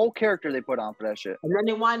 It's a whole character they put on for that shit. And then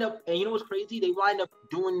they wind up, and you know what's crazy? They wind up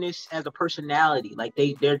doing this as a personality. Like,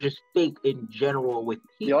 they're just fake in general with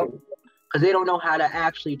people. Yep. Because they don't know how to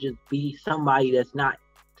actually just be somebody that's not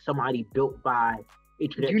somebody built by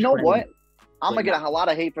internet. You know trends. what? I'm gonna get a lot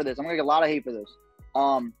of hate for this.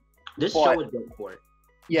 This show is built for it.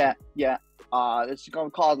 Yeah. It's gonna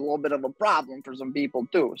cause a little bit of a problem for some people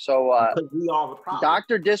too. So because we are the problem.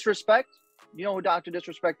 Dr. Disrespect. You know who Dr.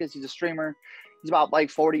 Disrespect is? He's a streamer. He's about like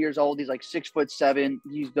 40 years old. He's like 6'7".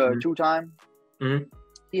 He's the two-time. Mm-hmm.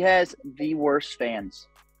 He has the worst fans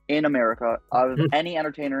in America of any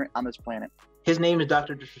entertainer on this planet. His name is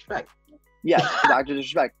Dr. Disrespect. Yes, Dr.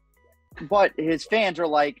 Disrespect. But his fans are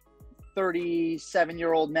like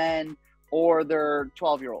 37-year-old men or they're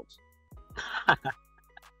 12-year-olds.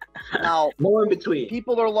 Now, no in between.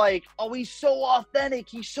 People are like, oh, he's so authentic.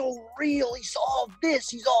 He's so real. He's all this.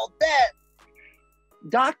 He's all that.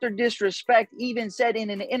 Dr. Disrespect even said in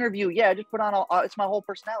an interview, yeah, just put on it's my whole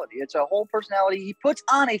personality. It's a whole personality. He puts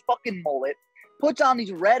on a fucking mullet, puts on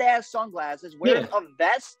these red ass sunglasses, wears a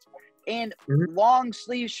vest and long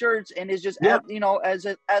sleeve shirts, and is just as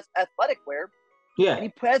athletic wear. Yeah, and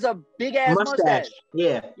he has a big ass mustache.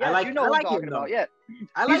 Yeah, I like who I'm talking about. Yeah,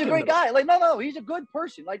 he's a great guy. Like no, he's a good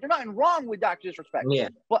person. Like there's nothing wrong with Dr. Disrespect. Yeah,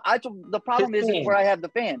 but the problem is where I have the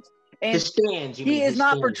fans. And he is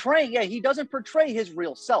not portraying. Yeah, he doesn't portray his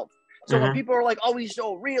real self. So when people are like, "Oh, he's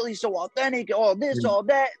so real, he's so authentic, all this, all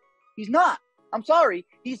that," he's not. I'm sorry.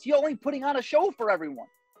 He's only putting on a show for everyone.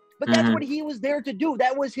 But that's what he was there to do.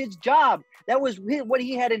 That was his job. That was what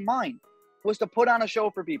he had in mind, was to put on a show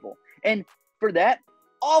for people. And for that,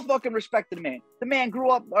 all fucking respect to the man. The man grew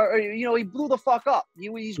up, he blew the fuck up.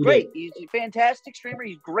 He's great. He's a fantastic streamer.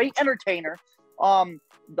 He's a great entertainer.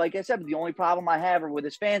 Like I said, the only problem I have are with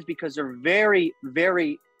his fans because they're very,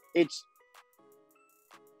 very,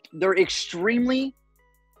 they're extremely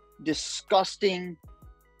disgusting,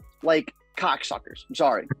 like cocksuckers. I'm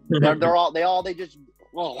sorry. They just.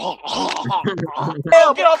 Yo,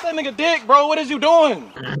 get off that nigga dick, bro. What is you doing?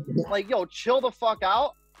 Like, yo, chill the fuck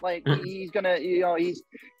out. Like, he's gonna, he's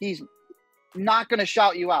not gonna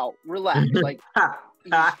shout you out. Relax. Like,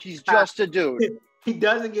 he's just a dude. He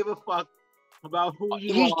doesn't give a fuck about who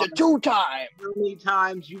you He's are. the two-time. How many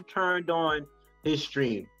times you turned on his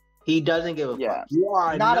stream? He doesn't give a fuck. You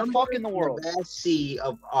are not a fuck in the world. A sea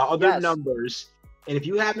of other numbers, and if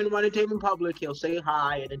you happen to run into him in public, he'll say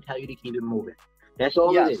hi and then tell you to keep it moving. That's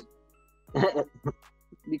all it is.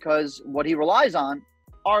 Because what he relies on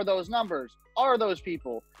are those numbers, are those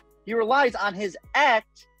people. He relies on his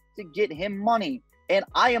act to get him money. And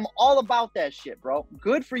I am all about that shit, bro.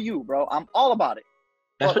 Good for you, bro. I'm all about it.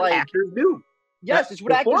 That's what actors do. Yes, it's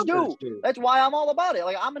what actors do. That's why I'm all about it.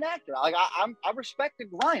 Like, I'm an actor. Like, I respect the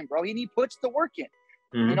grind, bro. He puts the work in.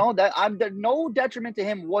 You know, that there's no detriment to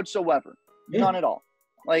him whatsoever. None at all.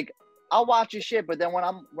 Like, I'll watch his shit, but then when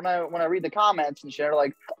I read the comments and shit, they're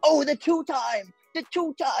like, oh, the two-time, the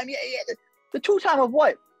two-time of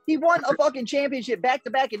what? He won a fucking championship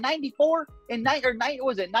back-to-back in 94 and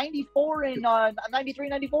 94 and 93,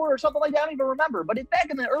 94 or something like that. I don't even remember, but it's back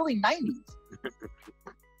in the early 90s.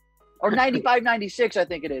 Or 95, 96, I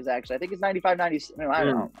think it is, actually. I think it's 95, 96. I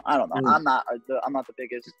don't know. I'm not the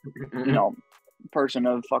biggest, person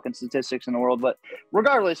of fucking statistics in the world, but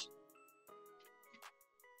regardless,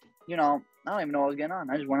 I don't even know what was going on.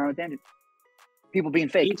 I just went on a tangent. People being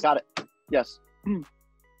fake. Got it. Yes.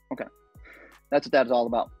 Okay. That's what that is all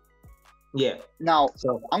about. Yeah. Now,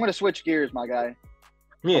 I'm going to switch gears, my guy.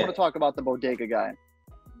 Yeah. I'm going to talk about the bodega guy.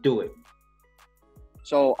 Do it.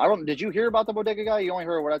 So, did you hear about the bodega guy? You only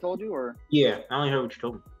heard what I told you, or? Yeah, I only heard what you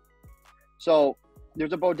told me. So,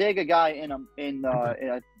 there's a bodega guy I'm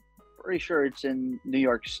pretty sure it's in New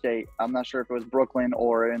York State. I'm not sure if it was Brooklyn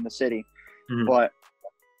or in the city. But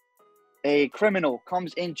a criminal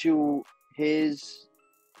comes into his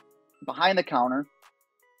behind the counter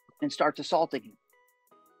and starts assaulting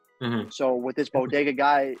him. So what this bodega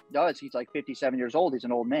guy does, he's like 57 years old. He's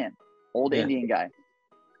an old man, Indian guy.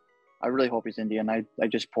 I really hope he's Indian. I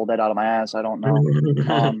just pulled that out of my ass. I don't know.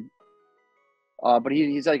 But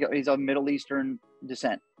he's a Middle Eastern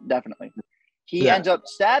descent, definitely. He ends up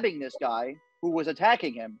stabbing this guy who was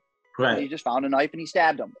attacking him. Right. He just found a knife and he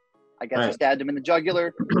stabbed him. I guess he stabbed him in the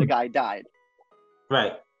jugular. The guy died.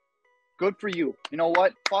 Right. Good for you. You know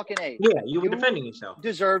what? Fucking A. Yeah, you were defending yourself.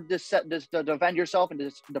 Deserve to defend yourself and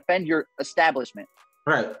to defend your establishment.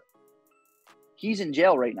 Right. He's in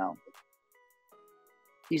jail right now.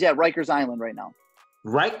 He's at Rikers Island right now.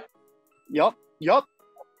 Right? Yup.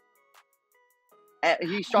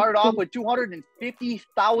 He started off with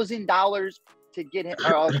 $250,000 to get him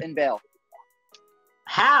in bail.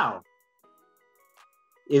 How?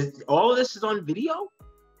 Is all of this is on video?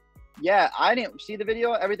 Yeah, I didn't see the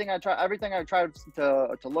video. Everything I tried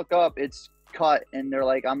to look up, it's cut, and they're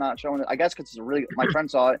like, I'm not showing it. I guess because it's really. My friend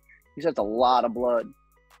saw it. He said it's a lot of blood.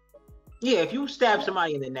 Yeah, if you stab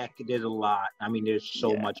somebody in the neck, there's a lot. I mean, there's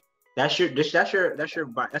so much. That's a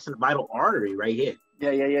vital artery right here.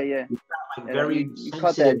 Yeah. Like very you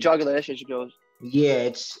cut that jugular, that shit just goes. Yeah,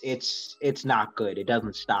 it's not good. It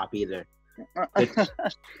doesn't stop either. No,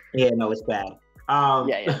 it's bad.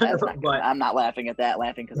 That's not good. I'm not laughing at that.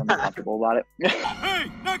 Laughing because I'm not comfortable about it. Hey,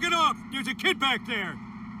 knock it off! There's a kid back there.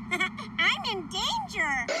 I'm in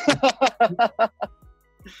danger.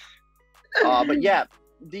 But yeah,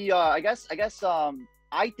 I guess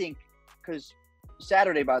I think because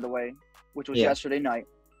Saturday, by the way, which was yesterday night,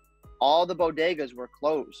 all the bodegas were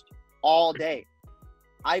closed all day.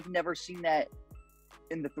 I've never seen that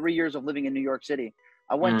in the 3 years of living in New York City.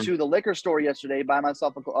 I went to the liquor store yesterday, buy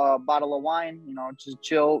myself a bottle of wine, just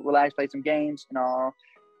chill, relax, play some games,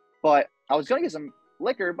 But I was gonna get some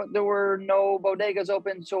liquor, but there were no bodegas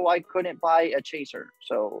open, so I couldn't buy a chaser.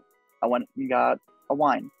 So I went and got a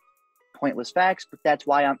wine. Pointless facts, but that's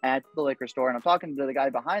why I'm at the liquor store, and I'm talking to the guy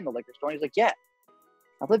behind the liquor store, and he's like, yeah,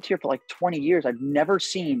 I've lived here for like 20 years. I've never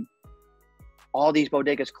seen all these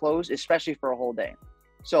bodegas closed, especially for a whole day.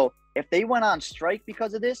 So if they went on strike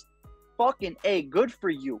because of this, fucking A, good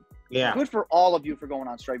for you. Yeah. Good for all of you for going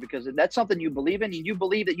on strike, because that's something you believe in, and you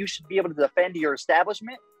believe that you should be able to defend your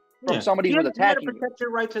establishment from somebody who's attacking you. You protect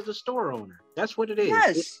your rights as a store owner. That's what it is.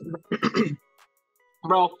 Yes.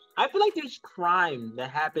 Bro, I feel like there's crime that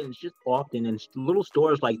happens just often in little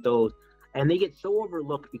stores like those, and they get so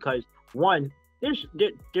overlooked because, one, there's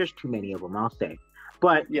too many of them, I'll say.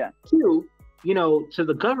 But two, to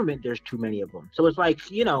the government, there's too many of them. So it's like,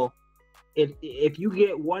 if you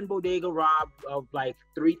get one bodega robbed of like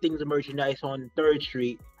 3 things of merchandise on 3rd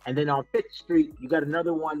Street, and then on 5th Street, you got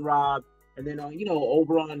another one robbed, and then on,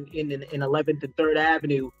 over on in 11th and 3rd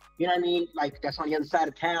Avenue, you know what I mean? Like that's on the other side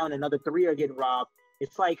of town, another 3 are getting robbed.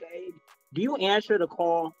 It's like, hey, do you answer the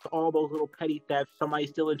call to all those little petty thefts? Somebody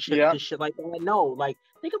stealing chips and shit like that? No, like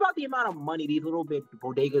think about the amount of money these little bit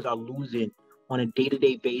bodegas are losing on a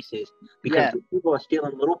day-to-day basis because people are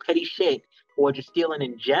stealing little petty shit or just stealing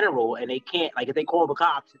in general, and they can't, like if they call the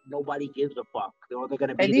cops, nobody gives a fuck. They're going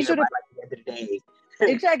to be there by the end of the day.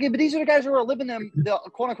 Exactly, but these are the guys who are living the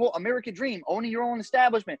quote-unquote American dream, owning your own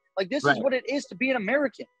establishment. Like this is what it is to be an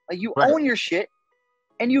American. Like you own your shit,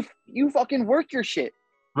 and you fucking work your shit.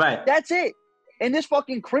 Right. That's it. And this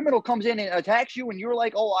fucking criminal comes in and attacks you, and you're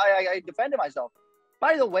like, oh, I defended myself.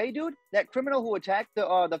 By the way, dude, that criminal who attacked the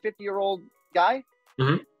 50-year-old guy,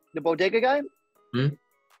 the bodega guy,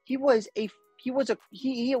 he was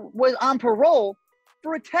on parole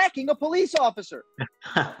for attacking a police officer.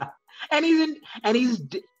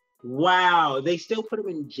 Wow, they still put him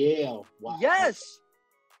in jail. Wow. Yes.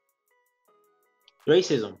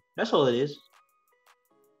 Racism. That's all it is.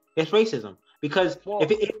 It's racism. Because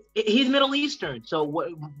he's Middle Eastern, so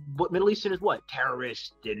what Middle Eastern is what?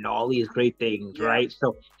 Terrorist and all these great things, right?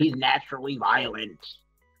 So he's naturally violent,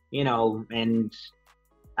 and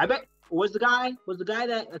I bet was the guy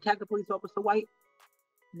that attacked the police officer white?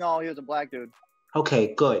 No, he was a black dude.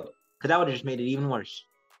 Okay, good. Because that would have just made it even worse.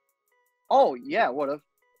 Oh yeah, would have.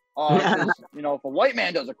 If a white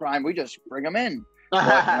man does a crime, we just bring him in.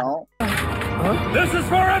 But, This is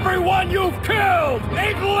for everyone you've killed!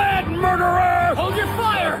 England, murderer! Hold your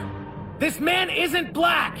fire! This man isn't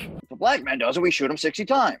black! If a black man does it, we shoot him 60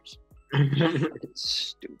 times. It's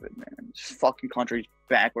stupid, man. This fucking country's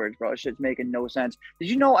backwards, bro. Shit's making no sense.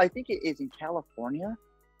 Did you know, I think it is in California?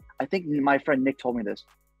 I think my friend Nick told me this.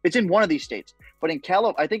 It's in one of these states. But I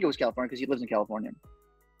think it was California because he lives in California.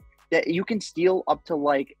 That you can steal up to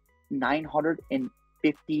like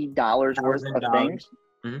 $950 worth of things.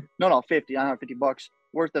 Mm-hmm. No, 50. I don't know, $50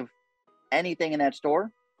 worth of anything in that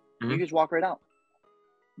store. You just walk right out.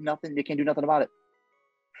 Nothing. They can't do nothing about it.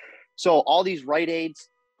 So all these Rite Aids,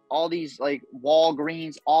 all these like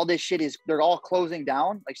Walgreens, all this shit they're all closing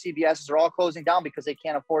down. Like CVS's are all closing down because they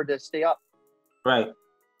can't afford to stay up. Right.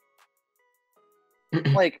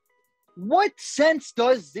 Like, what sense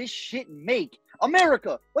does this shit make?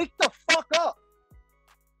 America, wake the fuck up.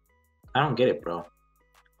 I don't get it, bro.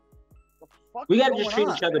 We gotta just treat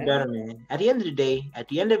each other better, man. At the end of the day, at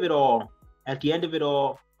the end of it all,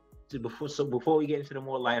 before we get into the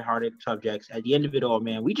more lighthearted subjects, at the end of it all,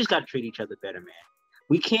 man, we just gotta treat each other better, man.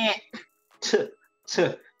 We can't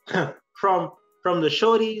from the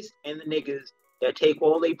shorties and the niggas that take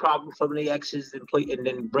all their problems from the exes and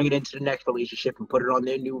then bring it into the next relationship and put it on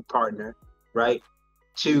their new partner, right?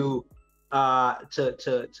 To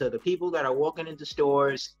the people that are walking into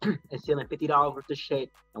stores and stealing $50 worth of shit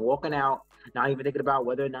and walking out Not even thinking about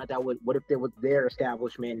whether or not that would. What if there was their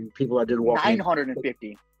establishment and people are just walking?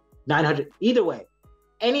 950. 900. Either way,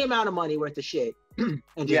 any amount of money worth of shit, and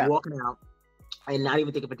just walking out and not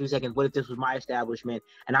even thinking for 2 seconds. What if this was my establishment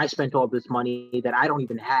and I spent all this money that I don't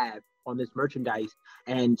even have on this merchandise,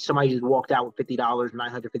 and somebody just walked out with $50,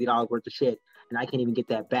 $950 worth of shit, and I can't even get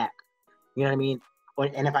that back. You know what I mean?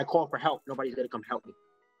 And if I call for help, nobody's gonna come help me.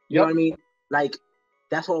 You know what I mean? Like,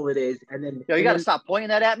 that's all it is. And then you gotta stop pointing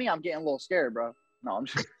that at me. I'm getting a little scared, bro. No, I'm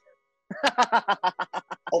just.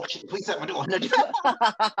 Oh shit! Please shut my door.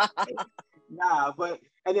 Nah, but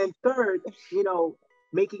and then third,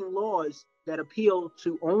 making laws that appeal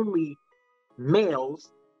to only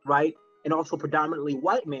males, right, and also predominantly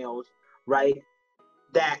white males, right,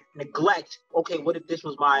 that neglect. Okay, what if this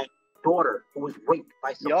was my daughter who was raped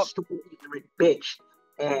by some stupid ignorant bitch,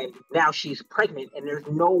 and now she's pregnant, and there's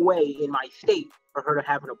no way in my state for her to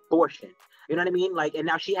have an abortion. You know what I mean? Like, and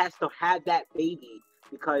now she has to have that baby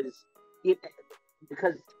because the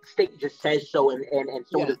state just says so, and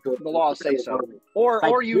so does the laws say so.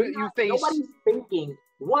 Or you face. Nobody's thinking,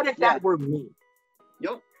 what if that were me?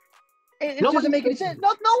 Yep. It doesn't make any sense.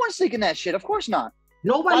 No one's thinking that shit. Of course not.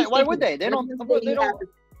 Nobody. Why would they? They don't.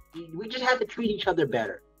 We just have to treat each other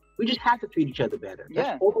better. We just have to treat each other better.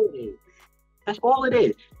 That's all it is. That's all it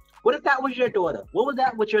is. What if that was your daughter? What was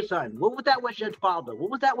that with your son? What was that with your father?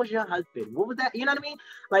 What was that with your husband? What was that? You know what I mean?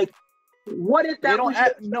 Like, what if that was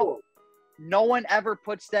no one ever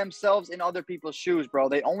puts themselves in other people's shoes, bro.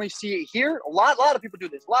 They only see it here. A lot of people do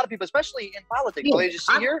this. A lot of people, especially in politics, they just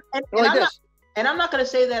see here. And I'm not gonna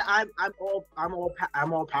say that I'm all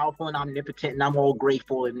powerful and omnipotent and I'm all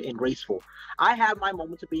grateful and graceful. I have my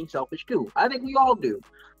moments of being selfish too. I think we all do.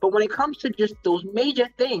 But when it comes to just those major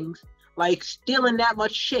things like stealing that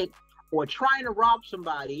much shit or trying to rob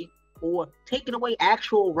somebody or taking away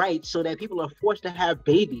actual rights so that people are forced to have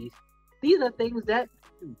babies, these are things that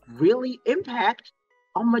really impact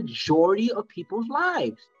a majority of people's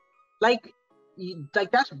lives. Like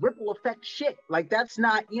that's ripple effect shit. Like, that's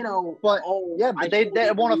not, But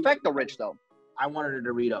they won't affect the rich though. I wanted a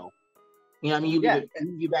Dorito. You know what I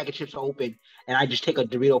mean? Your bag of chips are open, and I just take a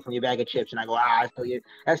Dorito from your bag of chips, and I go, I feel you.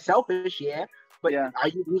 That's selfish, yeah. But are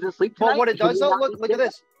you losing sleep tonight? But what it does, though, look at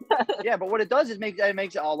this. Yeah, but what it does is it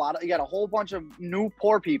makes it a lot of. You got a whole bunch of new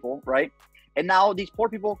poor people, right? And now these poor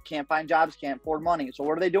people can't find jobs, can't afford money. So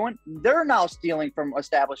what are they doing? They're now stealing from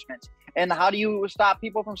establishments. And how do you stop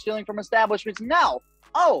people from stealing from establishments now?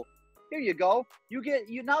 Oh, here you go.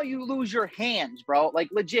 Now you lose your hands, bro. Like,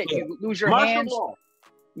 legit, you lose your hands. Law.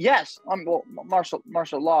 Yes. Well,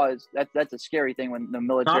 martial law is that's a scary thing when the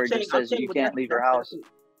military just says you can't leave your house.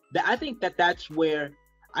 I think that's where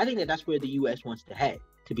the U.S. wants to head.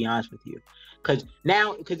 To be honest with you, because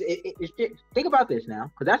think about this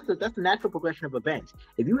now, because that's the natural progression of events.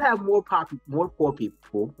 If you have more poor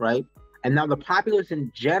people, right, and now the populace in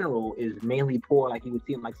general is mainly poor, like you would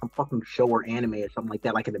see in like some fucking show or anime or something like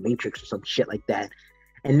that, like in the Matrix or some shit like that,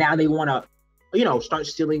 and now they want to, start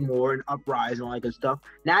stealing more and uprise and all that good stuff.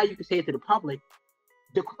 Now you can say to the public,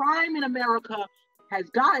 the crime in America has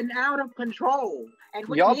gotten out of control, and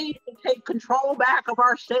we need to take control back of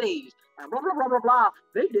our cities. Blah blah blah blah blah.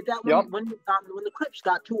 They did that when the Crips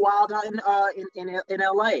got too wild out in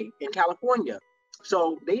LA, in California.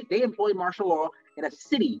 So they employed martial law in a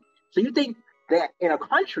city. So you think that in a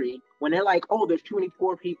country, when they're like, oh, there's too many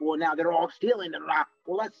poor people and now they're all stealing,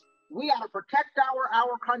 well, we gotta protect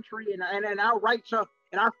our country and our rights and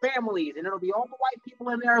our families, and it'll be all the white people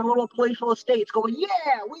in their little palatial estates going,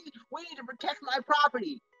 yeah, we need to protect my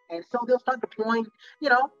property. And so they'll start deploying,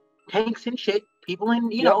 tanks and shit, people in,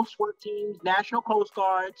 SWAT teams, National Coast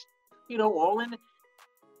Guards, all in,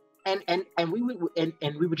 and we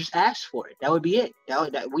would just ask for it. That would be it.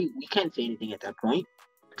 We can't say anything at that point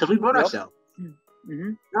because we brought ourselves.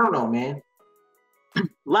 Mm-hmm. I don't know, man.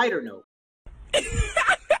 Lighter note.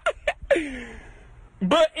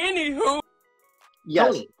 But anywho,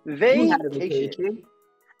 yes, Tony, you had a vacation.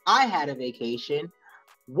 I had a vacation.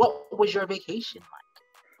 What was your vacation like?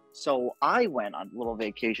 So I went on a little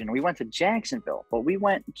vacation. We went to Jacksonville, but we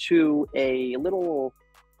went to a little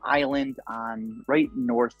island right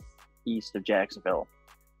northeast of Jacksonville.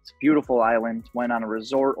 It's a beautiful island. Went on a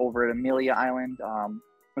resort over at Amelia Island.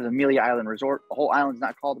 It was Amelia Island Resort. The whole island's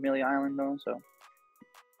not called Amelia Island though, so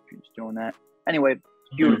you're just doing that. Anyway,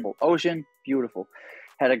 beautiful ocean, beautiful.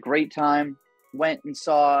 Had a great time. Went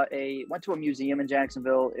to a museum in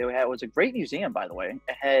Jacksonville. It was a great museum, by the way.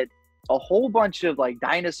 It had a whole bunch of like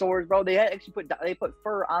dinosaurs, bro. They actually put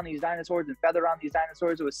fur on these dinosaurs and feather on these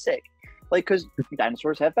dinosaurs. It was sick, like, because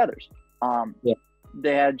dinosaurs have feathers.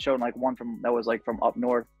 They had shown like one that was like from up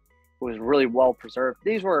north. It was really well preserved.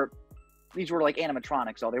 These were these were like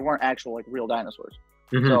animatronics, so they weren't actual like real dinosaurs.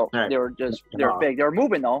 Mhm. So Right. they were fake. They were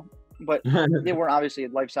moving though, but they weren't obviously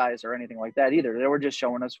life size or anything like that either. They were just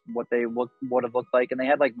showing us what they would have looked like, and they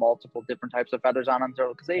had like multiple different types of feathers on them,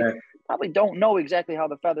 because they probably don't know exactly how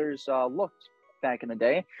the feathers looked back in the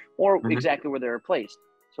day, or exactly where they were placed.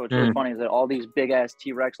 So it's really funny is that all these big ass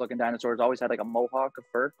T-Rex looking dinosaurs always had like a mohawk of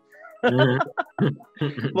fur,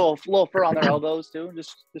 little fur on their elbows too,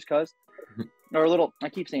 just cause, or a little. I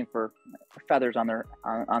keep saying fur, feathers on their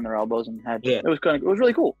elbows and head. Yeah. It was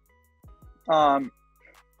really cool. It was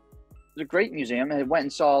a great museum. I went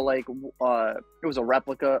and saw like it was a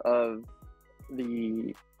replica of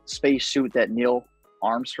the spacesuit that Neil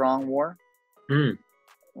Armstrong wore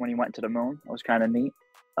when he went to the moon. It was kind of neat.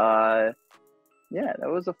 Yeah, that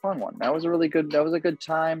was a fun one. That was a good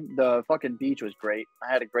time. The fucking beach was great.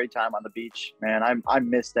 I had a great time on the beach, man. I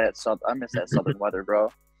miss that southern weather,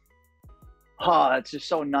 bro. It's just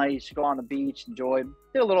so nice. Go on the beach, enjoy.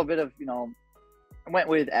 Did a little bit of, I went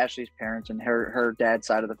with Ashley's parents and her dad's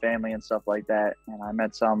side of the family and stuff like that. And I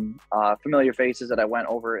met some familiar faces that I went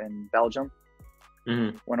over in Belgium.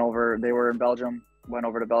 They were in Belgium. Went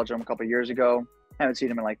over to Belgium a couple of years ago. Haven't seen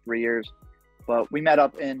them in like 3 years. But we met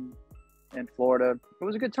up in Florida. It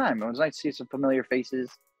was a good time. It was nice to see some familiar faces,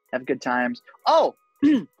 have good times. Oh,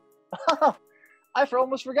 I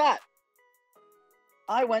almost forgot.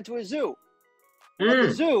 I went to a zoo. At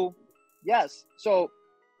the zoo, yes. So,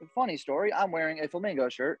 funny story. I'm wearing a flamingo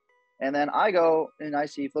shirt, and then I go and I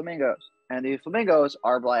see flamingos, and the flamingos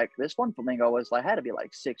are black. This one flamingo had to be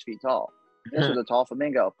like 6 feet tall. This was a tall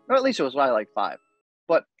flamingo, or at least it was probably like 5.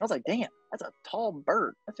 But I was like, damn, that's a tall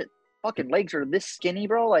bird. That's it. Fucking legs are this skinny,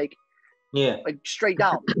 bro. Like straight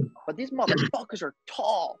down. But these motherfuckers are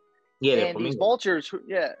tall. Yeah, and these vultures,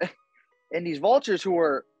 and these vultures who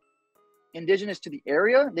are indigenous to the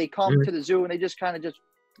area, they come to the zoo and they just kind of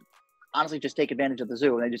honestly take advantage of the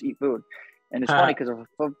zoo and they just eat food. And it's funny because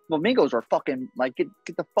flamingos are fucking like, get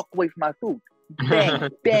the fuck away from my food. Bang,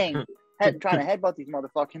 bang. Trying to headbutt these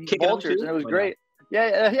motherfucking vultures, and it was great.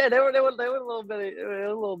 Yeah, they were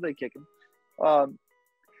a little bit kicking.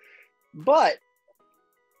 But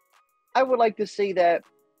I would like to say that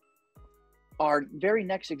our very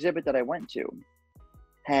next exhibit that I went to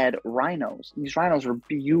had rhinos. These rhinos were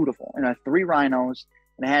beautiful, and I had 3 rhinos,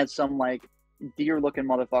 and it had some like deer-looking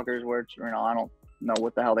motherfuckers, which I don't know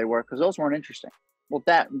what the hell they were because those weren't interesting. Well,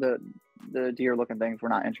 the deer-looking things were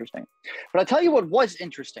not interesting. But I'll tell you what was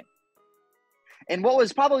interesting, and what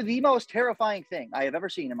was probably the most terrifying thing I have ever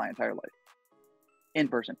seen in my entire life, in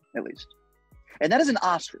person at least, and that is an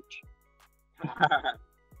ostrich.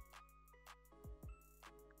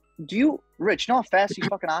 Rich, know how fast these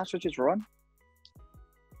fucking ostriches run?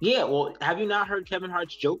 Yeah, well, have you not heard Kevin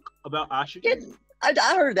Hart's joke about ostriches? I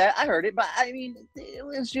heard that. I heard it, but I mean, it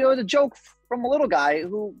was a joke from a little guy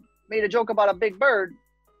who made a joke about a big bird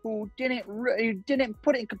who didn't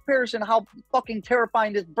put it in comparison how fucking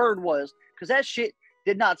terrifying this bird was, because that shit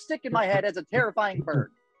did not stick in my head as a terrifying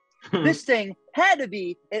bird. This thing had to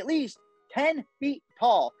be at least 10 feet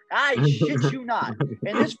tall. I shit you not.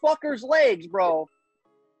 And this fucker's legs, bro,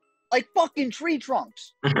 like fucking tree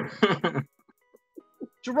trunks.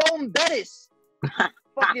 Jerome Bettis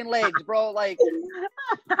fucking legs, bro. Like,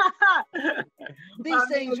 these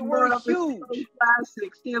things were huge.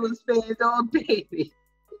 Classic Steelers fans, oh baby.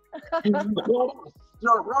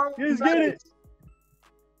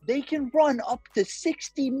 They can run up to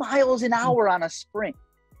 60 miles an hour on a sprint.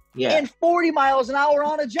 Yeah. And 40 miles an hour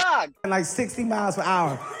on a jog. Like 60 miles per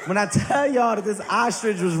hour. When I tell y'all that this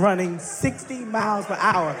ostrich was running 60 miles per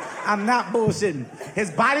hour, I'm not bullshitting.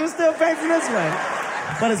 His body was still facing this way,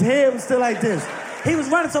 but his head was still like this. He was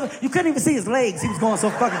running so you couldn't even see his legs. He was going so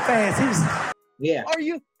fucking fast.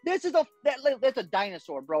 That's a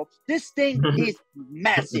dinosaur, bro. This thing is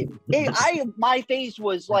massive. My face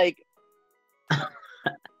was like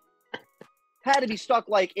had to be stuck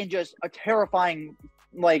like in just a terrifying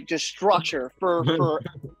like just structure for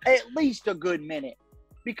at least a good minute,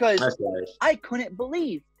 because I couldn't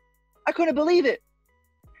believe it.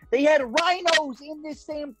 They had rhinos in this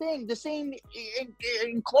same thing, the same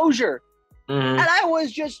enclosure, and I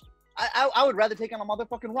was just I would rather take on a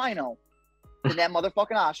motherfucking rhino than that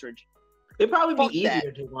motherfucking ostrich. It'd probably be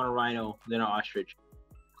easier to want a rhino than an ostrich.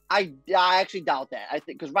 I actually doubt that. I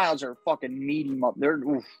think because rhinos are fucking meaty.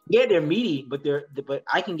 They're meaty, but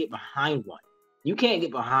I can get behind one. You can't get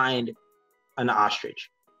behind an ostrich.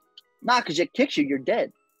 Nah, because it kicks you, you're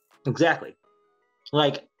dead. Exactly.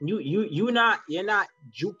 Like you're not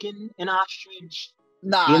juking an ostrich.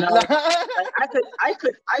 Nah. Like, I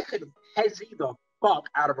could hezzy the fuck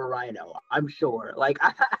out of a rhino. I'm sure. Like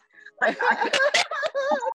I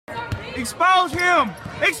Expose him!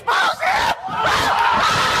 Expose him!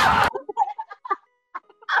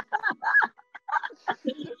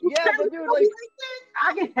 Yeah, but dude, like,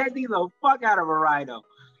 I can head these the fuck out of a rhino.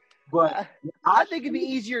 But I think it'd be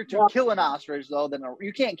easier to kill an ostrich though than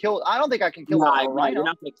you can't kill. I don't think I can kill a rhino. You're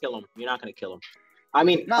not gonna kill him. You're not gonna kill him. I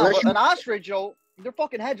mean, no, but an ostrich, yo, their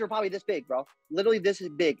fucking heads are probably this big, bro. Literally, this is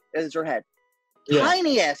big as their head. Yeah.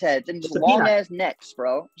 Tiny ass heads and just long ass necks,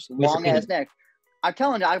 bro. Just long ass necks. I'm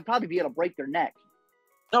telling you, I'd probably be able to break their neck.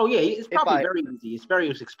 Oh yeah, it's probably very easy. It's very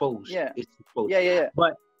exposed. Yeah, it's exposed. Yeah.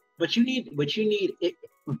 But you need it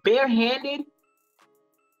barehanded.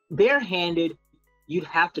 Barehanded, you'd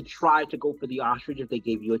have to try to go for the ostrich if they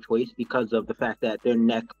gave you a choice because of the fact that their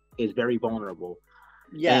neck is very vulnerable.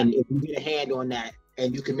 Yeah. And if you get a hand on that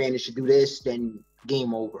and you can manage to do this, then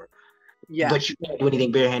game over. Yeah. But you can't do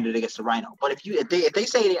anything barehanded against a rhino. But if they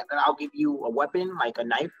say that I'll give you a weapon like a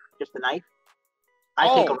knife, just a knife,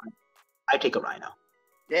 I take a rhino.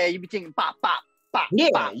 Yeah, you be thinking pop, pop, pop. Yeah,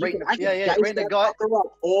 pop, right in the gut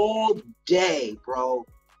all day, bro.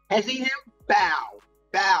 Has seen him bow,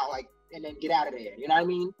 like, and then get out of there. You know what I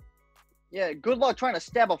mean? Yeah, good luck trying to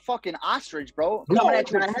stab a fucking ostrich, bro. No, coming at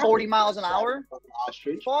you at 40 miles an hour.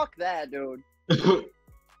 Ostrich. Fuck that, dude.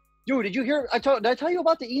 Dude, did you hear? Did I tell you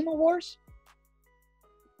about the emo wars?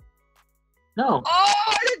 No. Oh,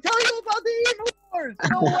 I didn't tell you about the emo wars.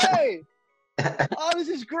 No way. Oh, this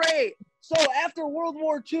is great. So after World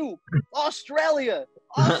War II, Australia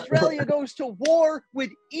goes to war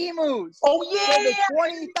with emus. Oh yeah, so the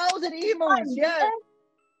 20,000 emus.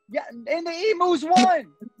 Yeah, and the emus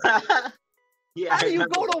won. Yeah. How do you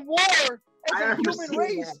go to war as a human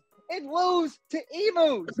race and lose to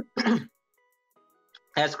emus?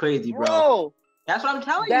 That's crazy, bro. That's what I'm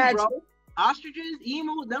telling you, bro. Ostriches,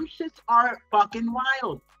 emus, them shits are fucking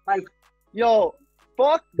wild. Like, yo,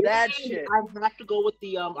 fuck that shit. I'd have to go with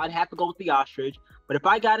the ostrich. But if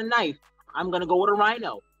I got a knife, I'm gonna go with a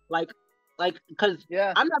rhino. Like, because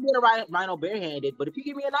I'm not being a rhino barehanded. But if you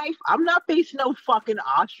give me a knife, I'm not facing no fucking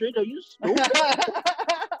ostrich. Are you stupid?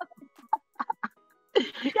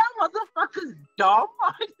 Y'all motherfuckers dumb.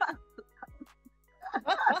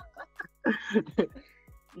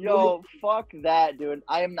 Yo, fuck that, dude.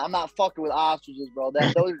 I'm not fucking with ostriches, bro.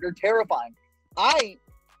 They're terrifying. I'm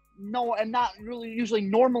not really usually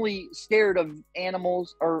normally scared of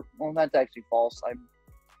animals, or well, that's actually false.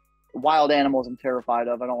 Wild animals I'm terrified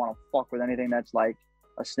of. I don't want to fuck with anything that's like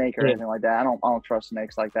a snake or anything like that. I don't trust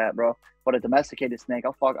snakes like that, bro. But a domesticated snake,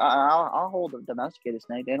 I'll hold a domesticated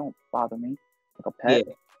snake. They don't bother me like a pet.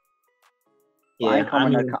 Yeah. I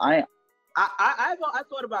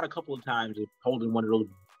thought about a couple of times of holding one of those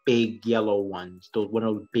big yellow ones, one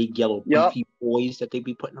of those big yellow beefy boys that they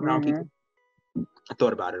be putting around people. I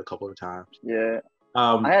thought about it a couple of times. Yeah.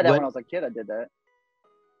 I had that when I was a kid. I did that.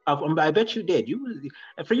 I bet you did. You was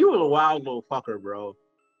a wild little fucker, bro.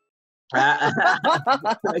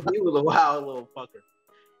 You was a wild little fucker.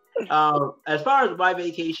 As far as my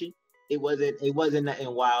vacation, it wasn't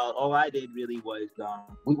nothing wild. All I did really was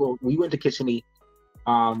we went to Kissimmee,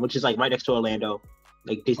 which is like right next to Orlando,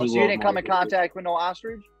 like Disney World. So you didn't come in contact with no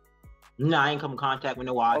ostrich? No, I ain't come in contact with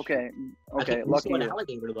no ostrich. Okay. Lucky an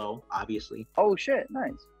alligator though, obviously. Oh shit,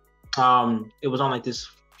 nice. It was on like this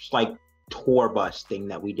like tour bus thing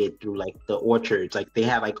that we did through like the orchards. Like they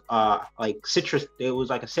have like citrus. It was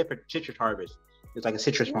like a separate citrus harvest. It was like a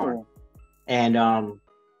citrus farm, and and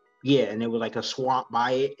there was like a swamp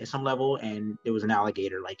by it at some level, and there was an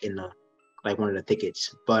alligator like in the one of the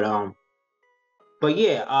thickets. But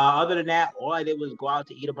yeah, other than that, all I did was go out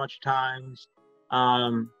to eat a bunch of times.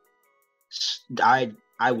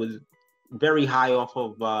 I was very high off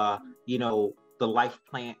of the life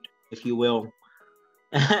plant, if you will,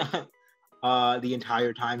 the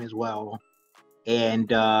entire time as well, and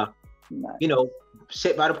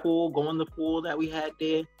sit by the pool, go in the pool that we had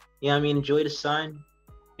there. You know what I mean? Enjoy the sun,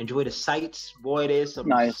 enjoy the sights. Boy, there's some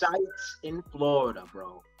sights in Florida,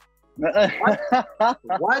 bro.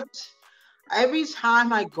 What? Every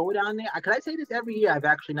time I go down there, I say this every year. I've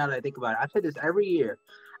actually, now that I think about it, I say this every year.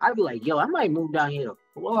 I'd be like, yo, I might move down here to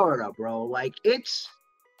Florida, bro. Like,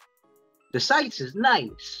 the sights is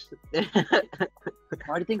nice. Why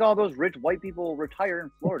do you think all those rich white people retire in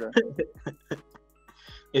Florida?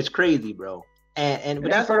 It's crazy, bro. But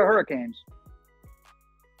that's for the hurricanes.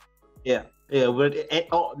 Yeah, but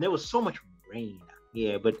there was so much rain.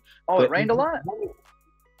 Yeah, but it rained a lot.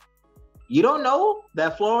 You don't know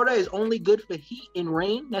that Florida is only good for heat and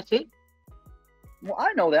rain? That's it. Well,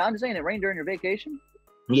 I know that. I'm just saying it rained during your vacation.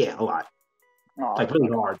 Yeah, a lot. Like really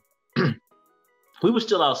hard. We were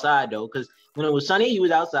still outside though, because when it was sunny, you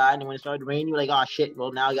was outside, and when it started to rain, you were like, "Oh shit!"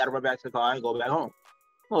 Well, now you got to run back to the car and go back home.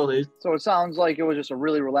 Well, So it sounds like it was just a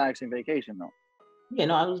really relaxing vacation, though. Yeah,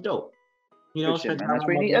 no, it was dope. You know, Good shit, spend man. time That's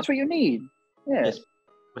with what you my need. mother. That's what you need. Yeah. Yes.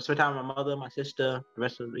 I spend time with my mother, my sister, the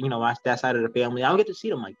rest of that side of the family. I don't get to see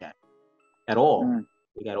them like that at all.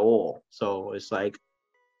 Like, at all. So it's like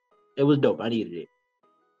it was dope. I needed it.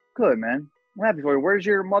 Good, man. I'm happy for you. Where's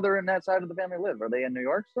your mother and that side of the family live? Are they in New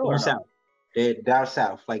York still? Or Down no? south. They're down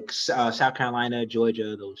south, like South Carolina,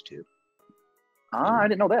 Georgia, those two. I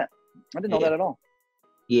didn't know that. I didn't know that at all.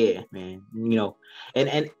 Yeah, man. You know,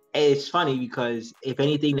 and it's funny because if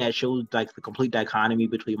anything, that shows like the complete dichotomy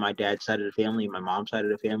between my dad's side of the family and my mom's side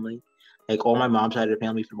of the family. Like all my mom's side of the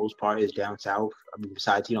family for the most part is down south. I mean,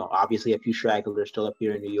 besides, obviously a few stragglers still up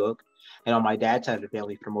here in New York. And on my dad's side of the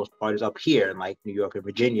family for the most part is up here in like New York and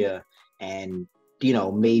Virginia. And,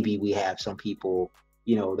 maybe we have some people,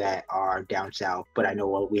 that are down south, but I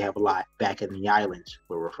know we have a lot back in the islands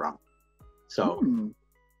where we're from. So,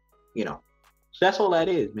 so that's all that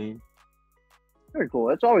is, man. Very cool.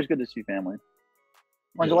 It's always good to see family.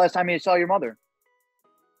 When's the last time you saw your mother?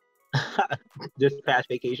 This past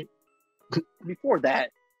vacation. Before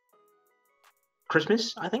that.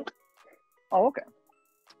 Christmas, I think. Oh, okay.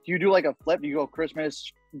 Do you do like a flip? Do you go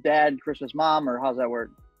Christmas dad, Christmas mom, or how's that work?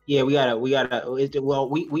 Yeah, we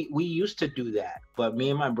used to do that, but me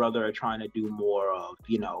and my brother are trying to do more of,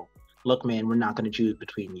 look, man, we're not going to choose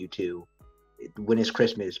between you two. When it's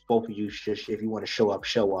Christmas, both of you just, if you want to show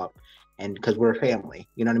up, and because we're a family,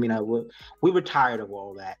 you know what I mean? We were tired of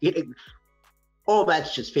all that. All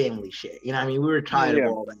that's just family shit, you know what I mean? We were tired of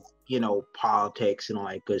all that, politics and all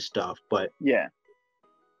that good stuff, but yeah.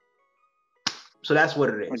 So that's what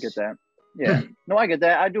it is. I get that. Yeah. No, I get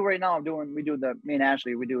that. I do right now. Me and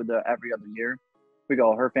Ashley, we do the every other year. We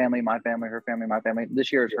go her family, my family, her family, my family.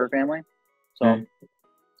 This year is her family. So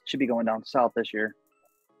should be going down south this year.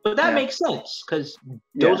 But that makes sense because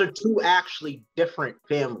those are two actually different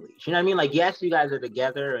families. You know what I mean? Like, yes, you guys are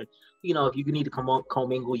together, and if you need to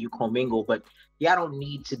commingle, you commingle. But y'all don't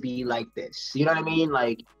need to be like this. You know what I mean?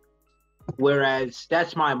 Like, whereas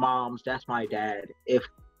that's my mom's, that's my dad. If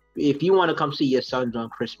you want to come see your sons on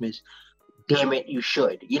Christmas, damn it, you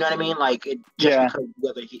should. You know what I mean? Like, because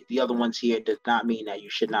the other one's here does not mean that you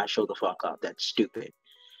should not show the fuck up. That's stupid.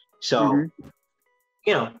 So,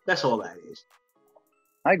 that's all that is.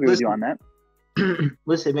 I agree with you on that.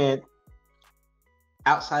 Listen, man,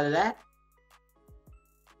 outside of that,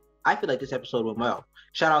 I feel like this episode went well.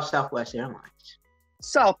 Shout out Southwest Airlines.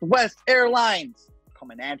 Southwest Airlines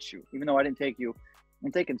coming at you. Even though I didn't take you,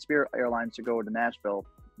 I'm taking Spirit Airlines to go to Nashville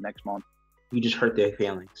next month. You just hurt their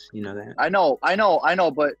feelings. You know that? I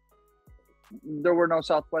know, but there were no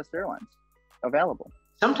Southwest Airlines available.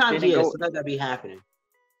 Sometimes sometimes that be happening.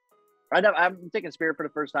 I'm taking Spirit for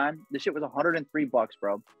the first time. This shit was $103,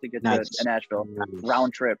 bro, to get to Nashville. Nice.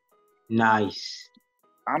 Round trip. Nice.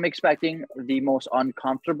 I'm expecting the most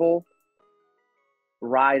uncomfortable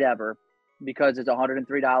ride ever because it's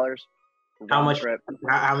 $103. How much? Trip.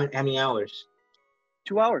 How many hours?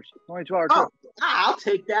 2 hours. Only 2 hours. Oh, I'll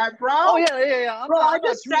take that, bro. Oh yeah. I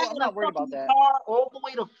just sat in a worried about that. Car all the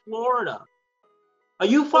way to Florida. Are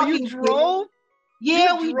you fucking? You drove?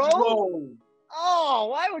 Yeah, we drove. Oh,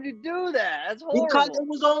 why would you do that? That's horrible. Because it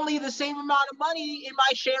was only the same amount of money in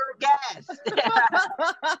my share of gas.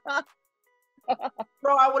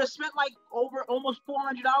 Bro, I would have spent like over almost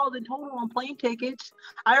 $400 in total on plane tickets.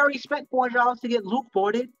 I already spent $400 to get Luke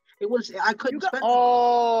boarded. I couldn't spend.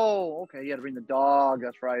 Oh, okay. You had to bring the dog.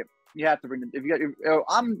 That's right. You have to bring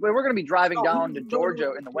we're gonna be driving down to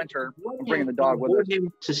Georgia in the winter. I'm bringing the dog with us.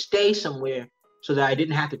 Him to stay somewhere so that I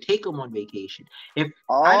didn't have to take him on vacation. I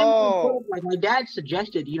didn't like my dad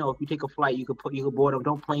suggested, if you take a flight, you could board them.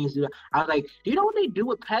 Don't planes do that? I was like, do you know what they do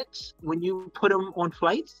with pets when you put them on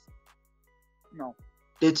flights? No.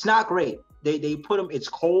 It's not great. They put them. It's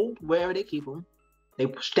cold wherever they keep them. They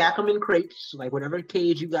stack them in crates, like whatever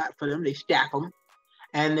cage you got for them. They stack them,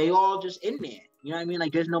 and they all just in there. You know what I mean?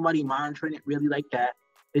 Like there's nobody monitoring it really like that.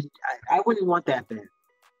 I wouldn't want that then.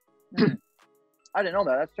 I didn't know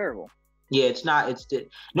that. That's terrible. Yeah, it's not.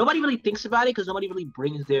 Nobody really thinks about it because nobody really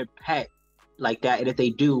brings their pet like that. And if they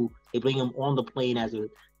do, they bring them on the plane as a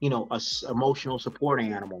emotional support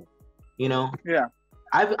animal. Yeah.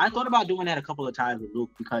 I thought about doing that a couple of times with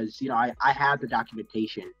Luke because I have the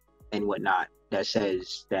documentation and whatnot that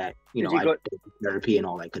says that I did therapy and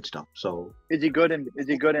all that good stuff. So is he good in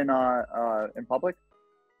public?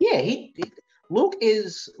 Yeah, Luke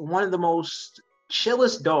is one of the most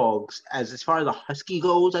chillest dogs as far as a husky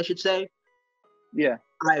goes, I should say. Yeah.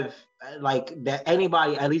 I've that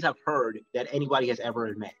anybody, at least I've heard that anybody has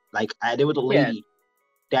ever met. Like there was a lady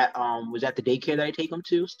that was at the daycare that I take him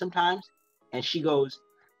to sometimes, and she goes,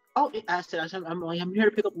 oh, I said, I'm here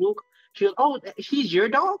to pick up Luke. She goes, oh, he's your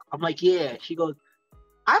dog? I'm like, yeah. She goes,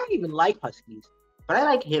 I don't even like huskies, but I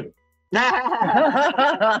like him.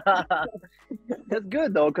 That's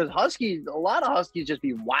good though, because huskies, a lot of huskies just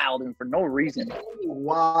be wilding for no reason. He'd be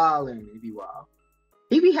wild.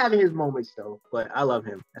 He be having his moments though, but I love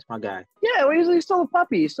him. That's my guy. Yeah, well, he's still a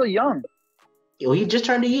puppy. He's still young. Well, he just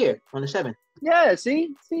turned a year on the 7th. Yeah,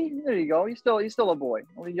 see, there you go. He's still a boy,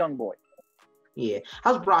 a young boy. Yeah.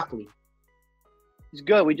 How's Broccoli? He's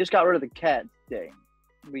good. We just got rid of the cat today.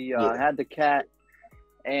 We had the cat,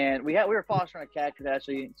 and we were fostering a cat because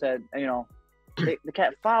Ashley said, the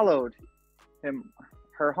cat followed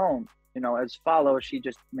her home. As follow, she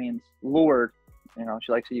just means lured.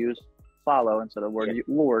 She likes to use follow instead of the word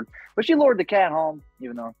lured. But she lured the cat home,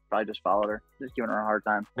 even though probably just followed her, just giving her a hard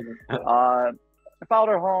time. I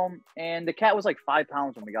followed her home, and the cat was like 5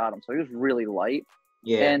 pounds when we got him, so he was really light.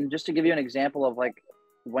 Yeah. And just to give you an example of like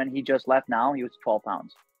when he just left now, he was 12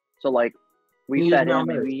 pounds. So like we fed him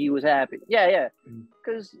and he was happy. Yeah.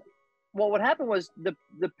 Because what happened was the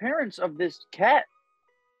parents of this cat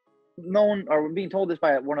being told this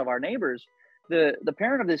by one of our neighbors, the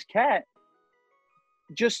parent of this cat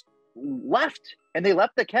just left, and they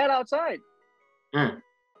left the cat outside. They're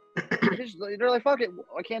like, fuck it,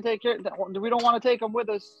 I can't take care. We don't want to take him with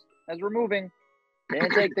us as we're moving. They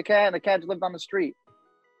didn't take the cat, and the cat just lived on the street.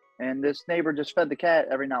 And this neighbor just fed the cat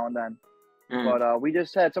every now and then. But we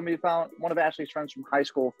just had somebody found one of Ashley's friends from high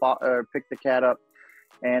school picked the cat up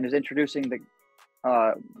and is introducing the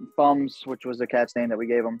Thumbs, which was the cat's name that we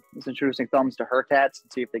gave him. He's introducing Thumbs to her cats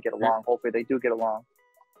and see if they get along. Hopefully they do get along.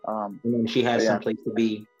 And then she has some place to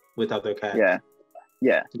be with other cats.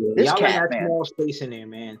 Yeah. This y'all cat, have man. Small space in there,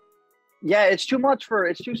 man. Yeah, it's too much for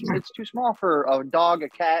it's too small for a dog, a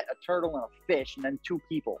cat, a turtle, and a fish, and then 2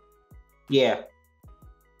 people. Yeah.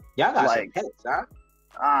 Y'all got some pets, huh?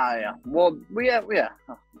 Yeah. Well, we got pets.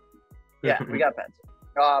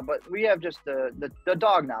 But we have just the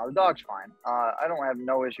dog now. The dog's fine. I don't have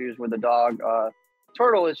no issues with the dog.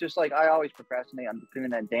 Turtle is just like, I always procrastinate on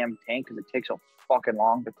cleaning that damn tank because it takes so fucking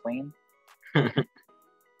long to clean.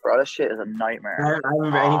 Bro, this shit is a nightmare. I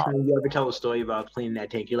remember anytime you ever tell a story about cleaning that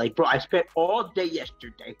tank, you're like, bro, I spent all day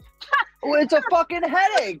yesterday. Well, it's a fucking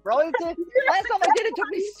headache, bro. Last time I did it took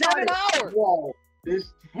me 7 hours. Whoa,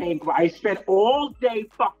 this tank, bro, I spent all day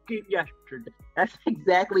fucking yesterday. That's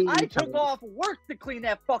exactly what I took off work to clean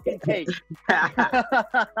that fucking tank.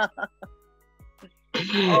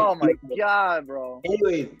 Oh my god, bro.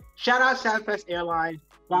 Anyways, shout out Southwest Airlines.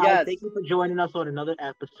 Guys, Yes. thank you for joining us on another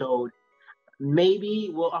episode. Maybe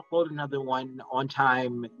we'll upload another one on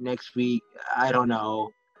time next week. I don't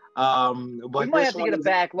know. But we might have to get a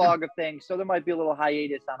backlog of things, so there might be a little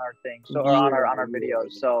hiatus on our things, or on our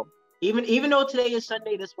videos. So even though today is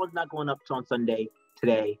Sunday, this one's not going up on Sunday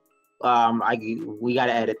today. We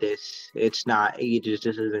gotta edit this. It's not. It just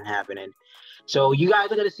isn't happening. So you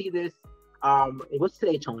guys are gonna see this. What's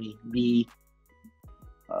today, Tony? The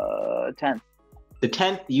 10th. The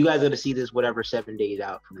 10th. You guys are gonna see this whatever 7 days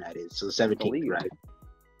out from that is. So the 17th, right?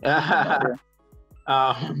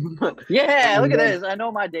 Yeah, look at this. I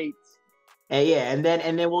know my dates. And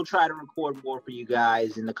then we'll try to record more for you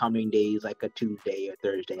guys in the coming days, like a Tuesday or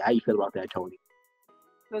Thursday. How you feel about that, Tony?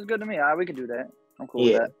 Feels good to me. We can do that. I'm cool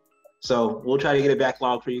with that. So we'll try to get a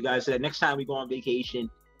backlog for you guys so that next time we go on vacation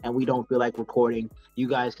and we don't feel like recording, you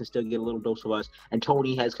guys can still get a little dose of us. And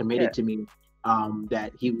Tony has committed to me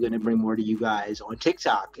that he's gonna bring more to you guys on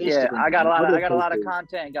TikTok. Yeah, Instagram, I got a lot of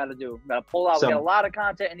content got to do. Got to pull out. So, we got a lot of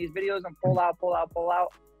content in these videos and pull out.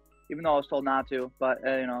 Even though I was told not to, but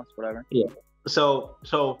it's whatever. Yeah. So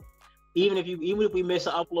even if we miss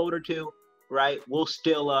an upload or two, right? We'll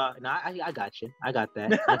still I got you. I got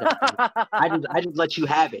that. I just let you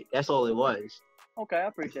have it. That's all it was. Okay, I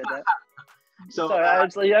appreciate that. So sorry, I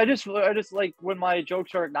just like when my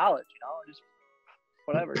jokes are acknowledged, just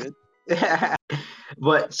whatever, dude.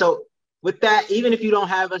 But so with that, even if you don't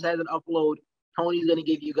have us as an upload, Tony's gonna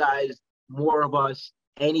give you guys more of us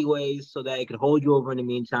anyways, so that it can hold you over in the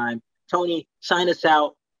meantime. Tony, sign us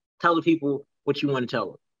out. Tell the people what you want to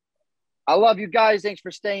tell them. I love you guys. Thanks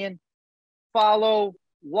for staying. Follow,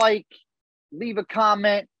 like, leave a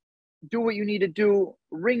comment, do what you need to do.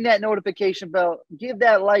 Ring that notification bell. Give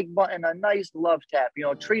that like button a nice love tap.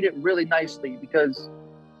 Treat it really nicely, because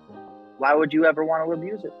why would you ever want to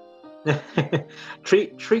abuse it?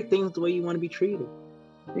 treat things the way you want to be treated.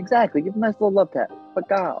 Exactly. Give a nice little love tap. But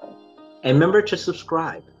God. And remember to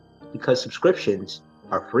subscribe, because subscriptions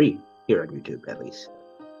are free here on YouTube, at least.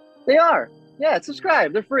 They are. Yeah,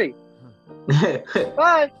 subscribe. They're free.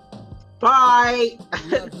 Bye. Bye.